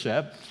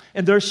leadership,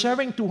 and they're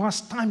sharing to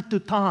us time to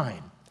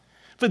time.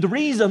 For the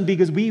reason,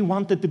 because we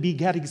wanted to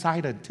get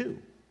excited too.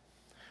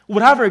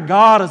 Whatever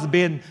God has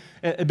been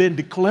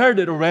declared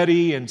it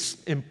already and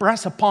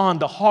impressed upon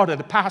the heart of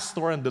the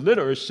pastor and the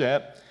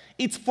leadership,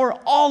 it's for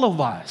all of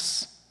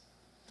us.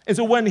 And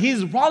so when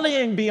he's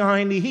rallying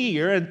behind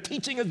here and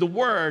teaching us the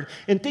word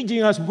and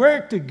teaching us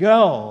where to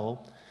go,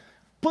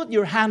 put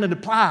your hand on the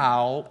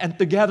plow and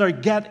together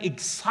get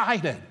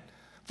excited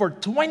for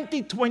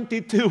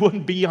 2022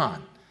 and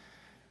beyond.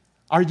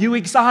 Are you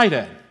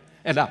excited?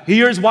 And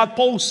here's what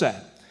Paul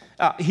said.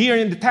 Here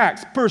in the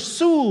text,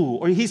 pursue,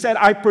 or he said,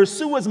 I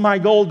pursue as my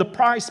goal the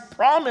prize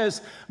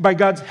promised by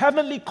God's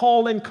heavenly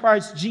call in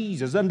Christ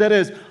Jesus. And that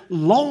is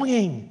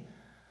longing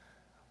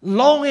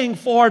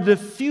for the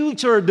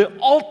future, the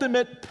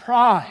ultimate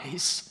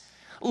prize.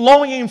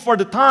 Longing for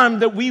the time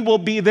that we will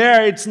be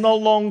there. It's no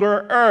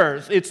longer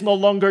earth. It's no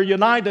longer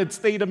United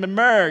States of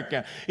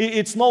America.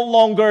 It's no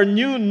longer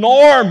new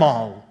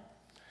normal.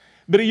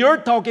 But you're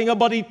talking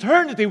about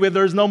eternity where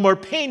there's no more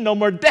pain, no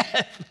more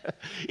death.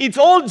 It's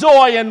all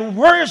joy and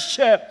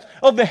worship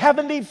of the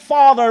Heavenly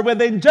Father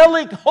with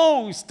angelic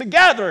hosts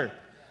together,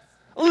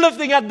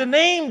 lifting up the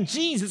name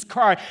Jesus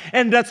Christ.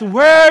 And that's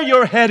where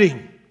you're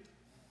heading.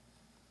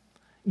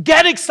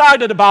 Get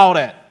excited about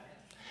it.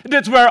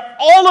 That's where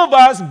all of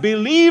us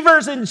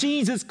believers in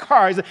Jesus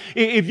Christ,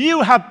 if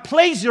you have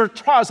placed your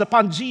trust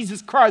upon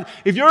Jesus Christ,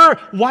 if you're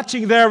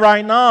watching there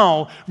right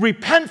now,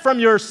 repent from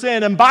your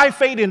sin and by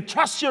faith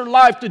entrust your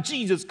life to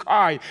Jesus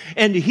Christ.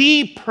 And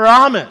He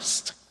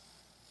promised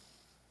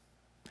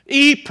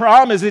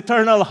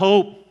eternal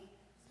hope.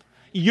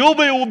 You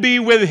will be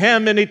with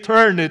Him in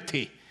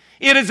eternity.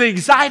 It is an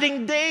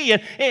exciting day.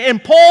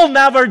 And Paul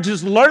never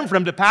just learned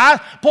from the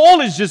past. Paul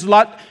is just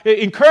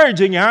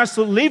encouraging us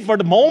to live for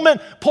the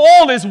moment.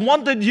 Paul is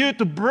wanted you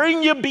to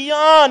bring you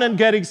beyond and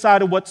get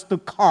excited what's to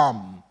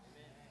come.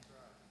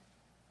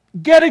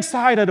 Get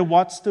excited of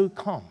what's to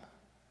come.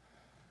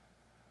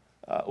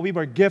 We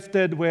were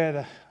gifted with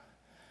a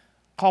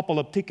couple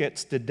of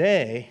tickets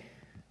today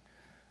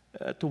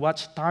to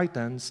watch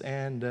Titans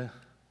and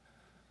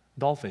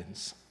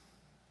Dolphins.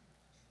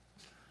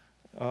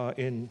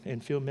 In a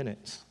few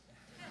minutes.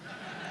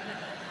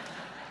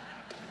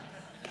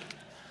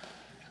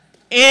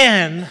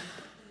 And,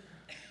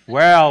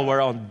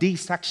 we're on D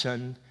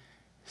section,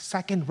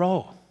 second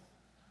row.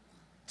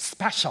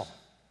 Special.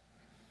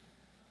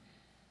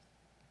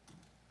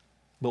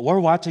 But we're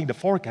watching the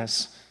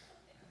forecast.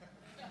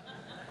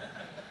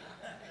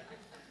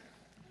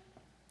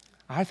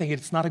 I think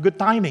it's not a good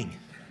timing.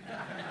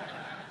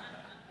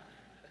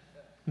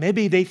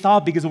 Maybe they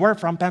thought because we're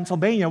from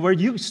Pennsylvania, we're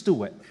used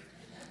to it.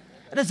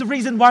 And that's the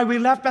reason why we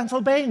left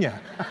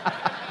Pennsylvania.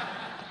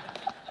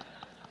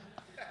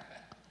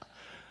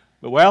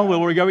 But we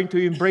were going to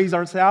embrace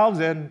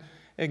ourselves and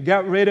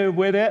get rid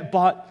with it.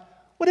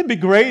 But would it be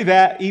great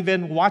that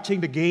even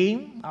watching the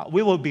game,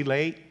 we will be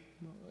late.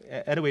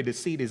 Anyway, the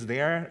seat is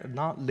there,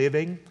 not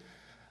living.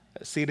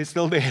 The seat is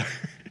still there.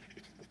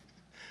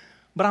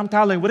 But I'm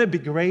telling you, would it be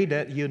great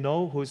that you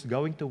know who's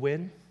going to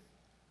win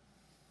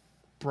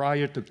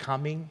prior to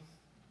coming?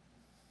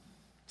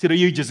 So that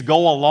you just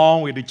go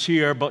along with the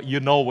cheer, but you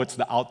know what's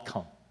the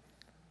outcome.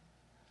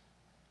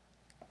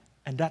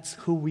 And that's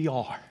who we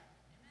are.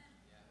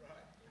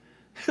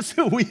 That's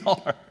who we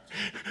are.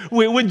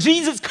 When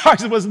Jesus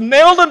Christ was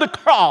nailed on the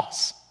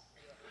cross,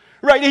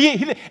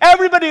 Right?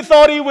 Everybody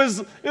thought he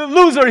was a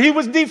loser. He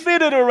was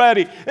defeated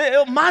already.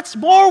 Much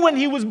more when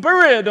he was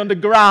buried on the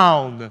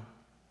ground.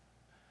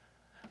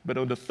 But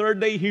on the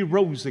third day, he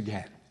rose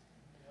again.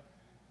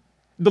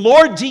 The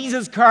Lord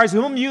Jesus Christ,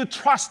 whom you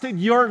trusted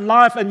your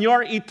life and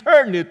your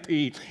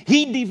eternity,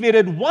 he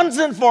defeated once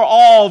and for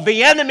all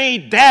the enemy,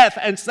 death,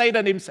 and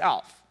Satan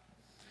himself.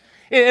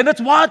 And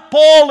that's what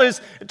Paul is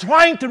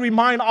trying to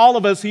remind all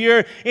of us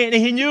here. And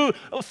he knew,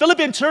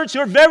 Philippian church,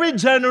 you're very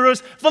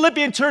generous.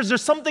 Philippian church,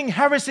 there's something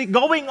heresy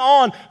going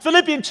on.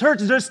 Philippian church,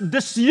 there's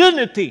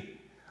disunity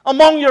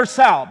among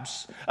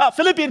yourselves.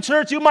 Philippian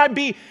church, you might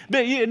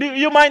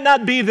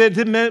not be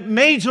the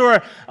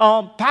major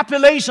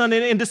population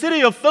in the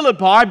city of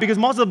Philippi because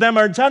most of them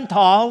are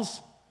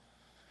Gentiles.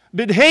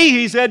 But hey,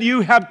 he said,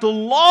 you have to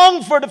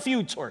long for the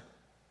future.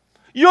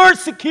 You're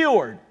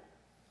secured.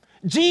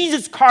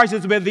 Jesus Christ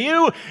is with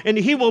you, and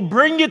he will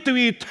bring you to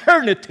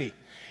eternity.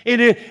 It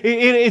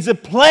is a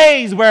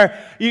place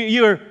where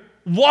you're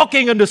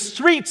walking on the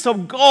streets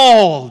of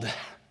gold.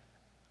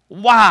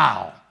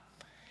 Wow.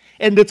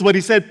 And that's what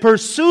he said.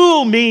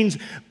 Pursue means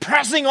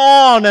pressing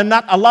on and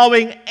not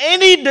allowing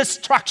any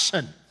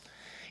distraction.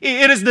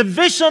 It is the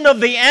vision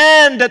of the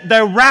end that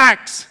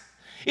directs.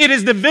 It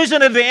is the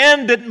vision of the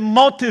end that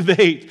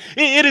motivates.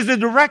 It is the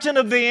direction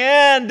of the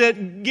end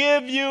that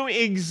gives you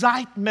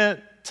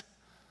excitement.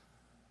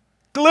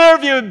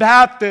 Clearview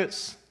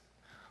Baptist,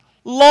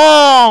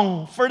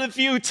 long for the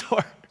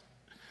future.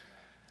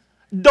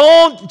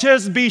 Don't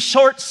just be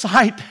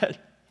short-sighted.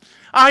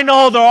 I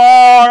know there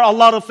are a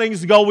lot of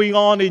things going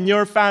on in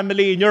your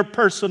family, in your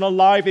personal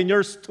life, in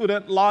your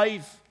student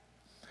life.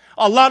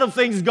 A lot of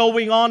things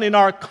going on in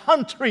our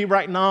country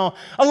right now.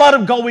 A lot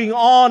of going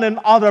on in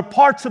other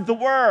parts of the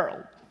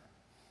world.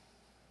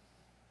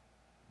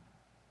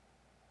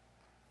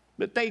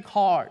 But take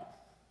heart.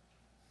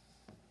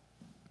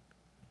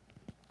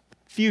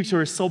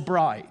 Future is so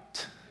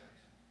bright.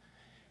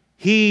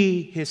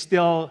 He is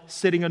still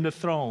sitting on the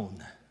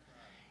throne.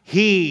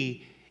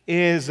 He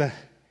is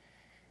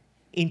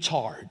in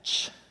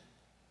charge.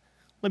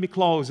 Let me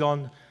close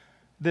on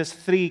these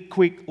 3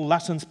 quick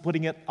lessons,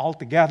 putting it all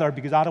together,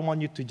 because I don't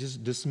want you to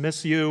just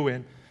dismiss you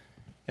and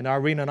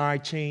Irene and I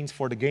change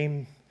for the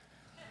game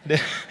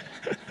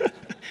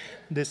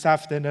this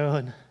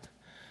afternoon.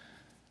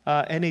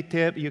 Any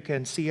tip, you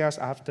can see us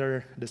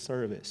after the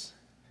service.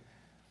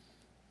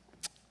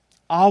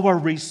 Our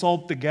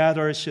resolve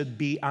together should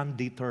be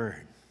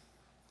undeterred.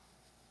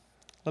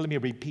 Let me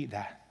repeat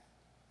that.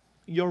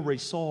 Your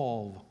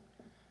resolve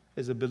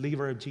as a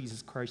believer of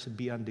Jesus Christ should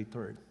be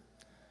undeterred,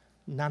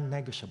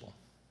 non-negotiable.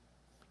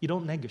 You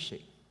don't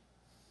negotiate.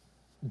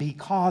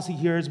 Because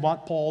here's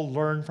what Paul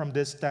learned from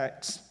this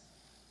text.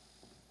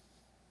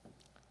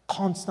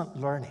 Constant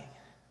learning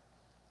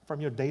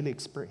from your daily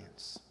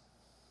experience.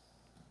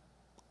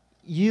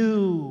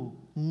 You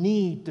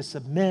need to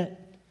submit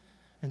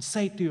and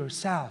say to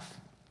yourself,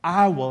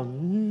 I will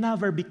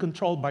never be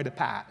controlled by the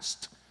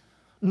past,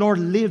 nor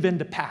live in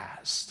the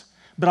past,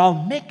 but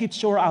I'll make it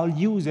sure I'll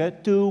use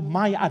it to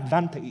my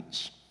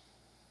advantage.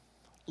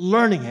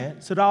 Learning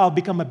it so that I'll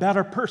become a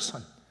better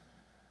person,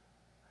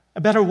 a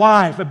better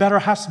wife, a better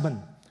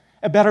husband,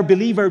 a better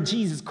believer of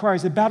Jesus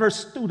Christ, a better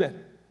student,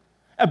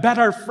 a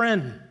better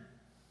friend,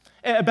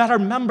 a better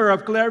member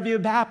of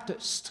Clearview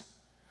Baptist.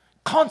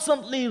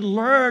 Constantly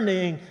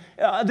learning.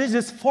 This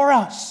is for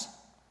us.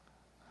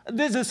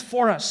 This is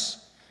for us.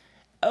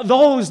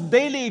 Those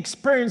daily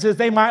experiences,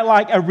 they might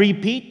like a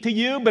repeat to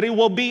you, but it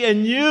will be a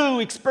new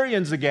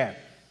experience again.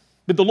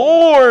 But the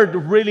Lord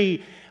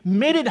really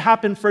made it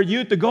happen for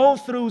you to go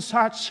through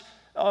such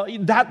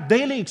that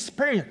daily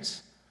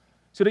experience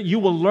so that you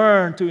will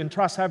learn to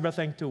entrust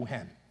everything to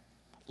Him.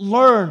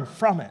 Learn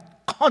from it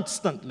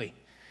constantly.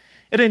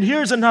 And then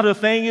here's another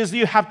thing is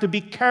you have to be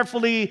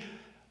carefully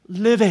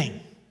living.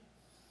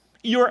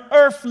 Your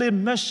earthly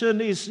mission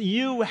is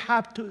you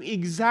have to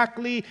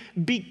exactly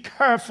be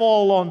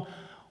careful on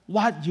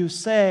what you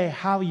say,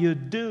 how you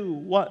do,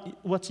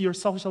 what's your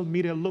social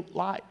media look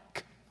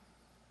like.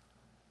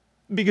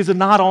 Because it's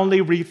not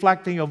only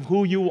reflecting of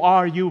who you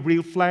are, you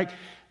reflect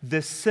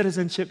the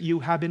citizenship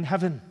you have in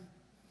heaven.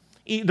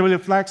 It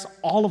reflects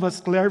all of us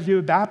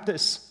Clearview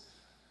Baptists.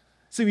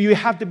 So you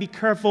have to be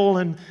careful,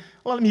 and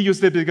well, let me use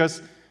this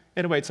because,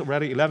 anyway, it's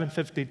already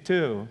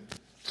 11:52.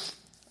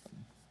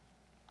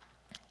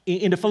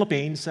 In the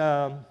Philippines,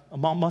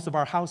 most of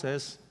our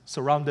houses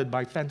surrounded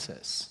by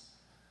fences.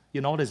 You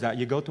notice that?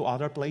 You go to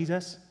other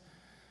places.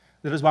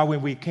 That is why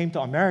when we came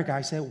to America, I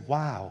said,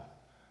 wow,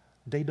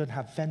 they don't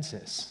have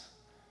fences.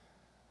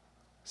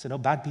 So no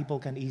bad people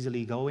can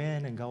easily go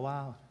in and go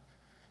out.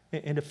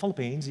 In the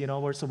Philippines,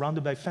 we're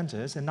surrounded by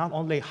fences, and not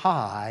only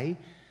high,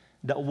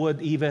 that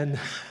would even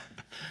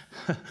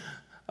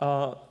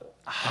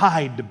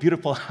hide the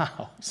beautiful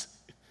house.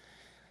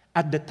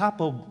 At the top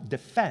of the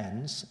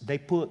fence, they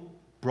put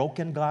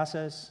broken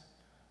glasses,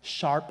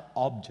 sharp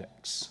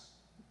objects.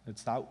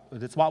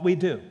 That's what we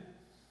do.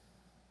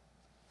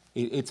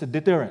 It's a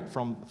deterrent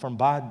from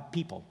bad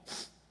people.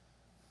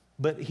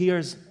 But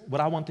here's what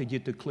I wanted you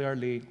to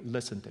clearly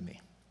listen to me.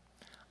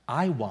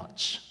 I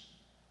watch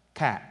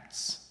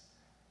cats,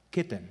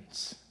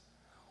 kittens,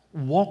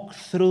 walk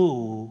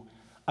through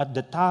at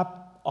the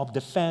top of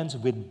the fence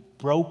with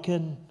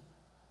broken,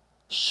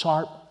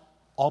 sharp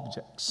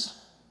objects.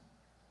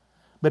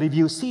 But if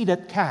you see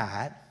that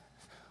cat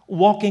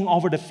walking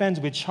over the fence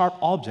with sharp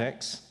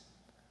objects,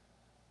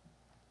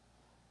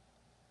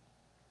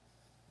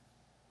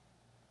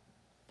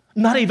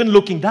 not even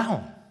looking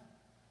down.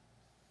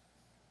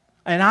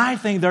 And I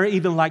think they're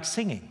even like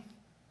singing.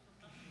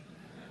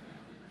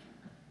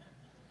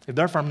 If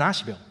they're from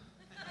Nashville.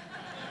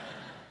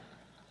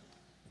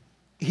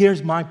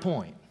 Here's my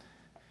point.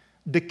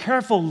 The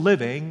careful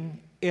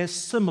living is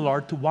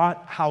similar to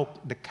how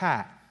the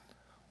cat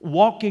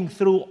walking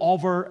through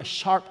over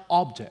sharp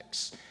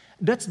objects.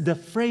 That's the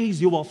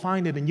phrase you will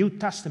find in the New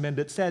Testament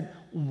that said,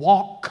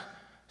 walk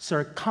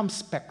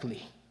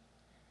circumspectly.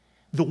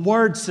 The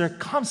word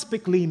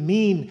circumspectly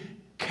means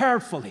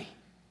carefully.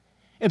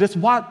 It is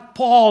what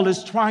Paul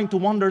is trying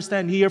to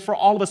understand here for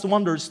all of us to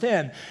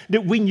understand,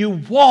 that when you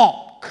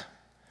walk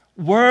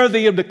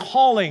worthy of the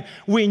calling,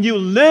 when you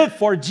live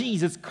for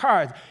Jesus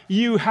Christ,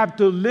 you have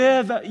to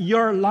live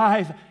your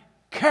life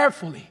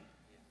carefully.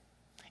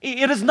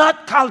 It is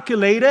not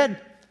calculated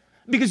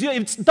because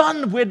it's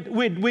done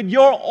with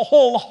your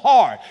whole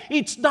heart.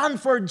 It's done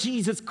for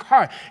Jesus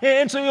Christ.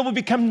 And so it will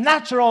become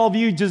natural if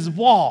you just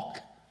walk,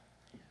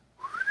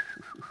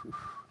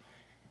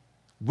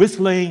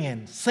 whistling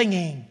and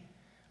singing.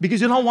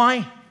 Because you know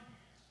why?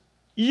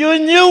 You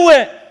knew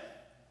it.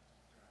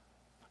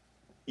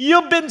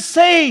 You've been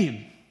saved.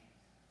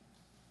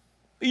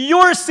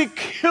 You're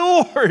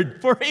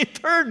secured for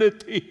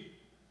eternity.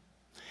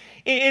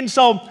 And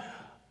so,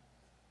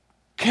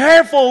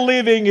 careful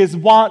living is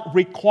what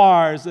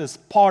requires as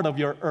part of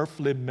your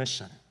earthly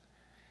mission.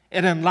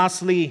 And then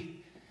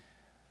lastly,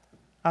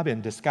 I've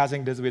been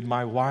discussing this with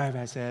my wife.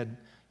 I said,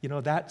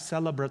 that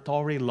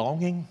celebratory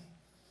longing,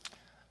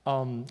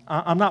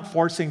 I'm not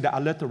forcing the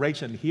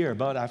alliteration here,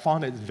 but I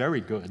found it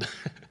very good.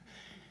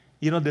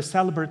 The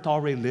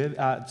celebratory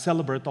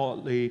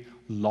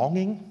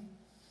longing,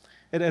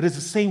 it is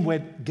the same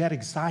with get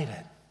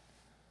excited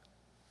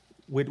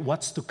with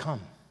what's to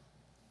come.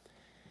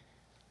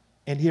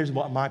 And here's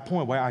my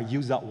point where I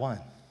use that one.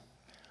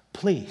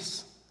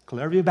 Please,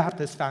 Clareview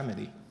Baptist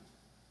family,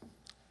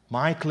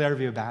 my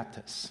Clareview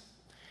Baptist,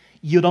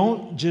 you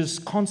don't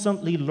just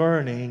constantly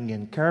learning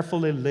and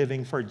carefully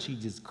living for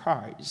Jesus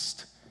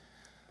Christ,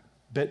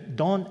 but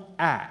don't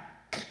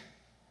act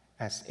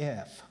as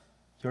if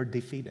you're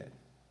defeated.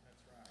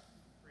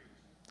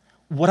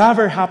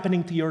 Whatever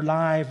happening to your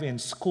life in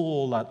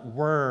school, at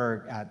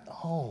work, at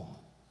home,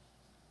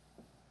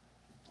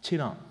 chin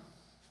up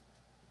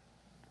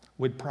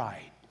with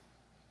pride.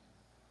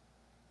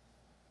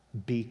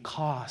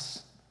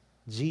 Because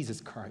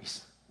Jesus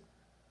Christ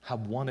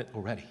have won it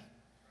already.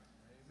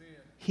 Amen.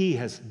 He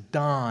has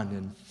done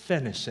and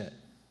finished it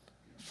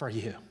for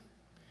you.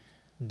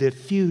 The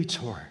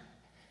future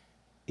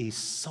is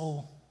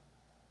so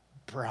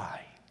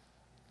bright,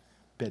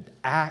 but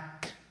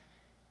act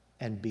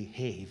and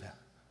behave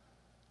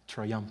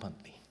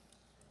triumphantly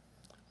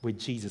with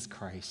Jesus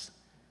Christ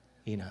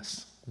in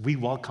us. We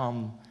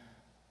welcome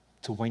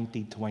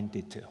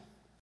 2022.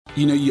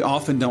 You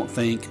often don't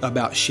think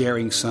about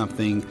sharing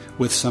something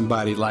with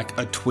somebody like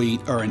a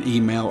tweet or an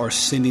email or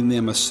sending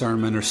them a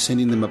sermon or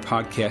sending them a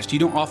podcast. You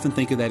don't often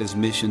think of that as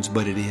missions,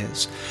 but it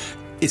is.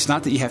 It's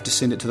not that you have to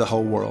send it to the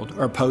whole world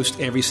or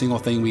post every single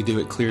thing we do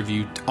at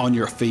Clearview on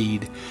your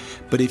feed.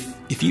 But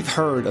if you've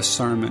heard a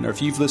sermon or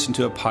if you've listened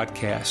to a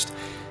podcast,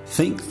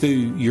 think through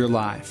your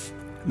life.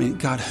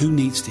 God, who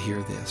needs to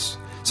hear this?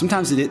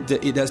 Sometimes it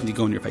doesn't need to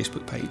go on your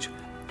Facebook page.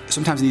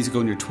 Sometimes it needs to go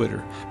on your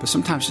Twitter. But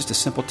sometimes just a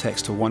simple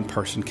text to one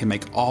person can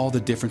make all the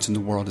difference in the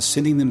world. Is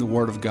sending them the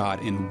Word of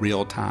God in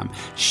real time.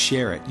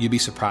 Share it. You'll be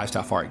surprised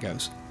how far it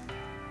goes.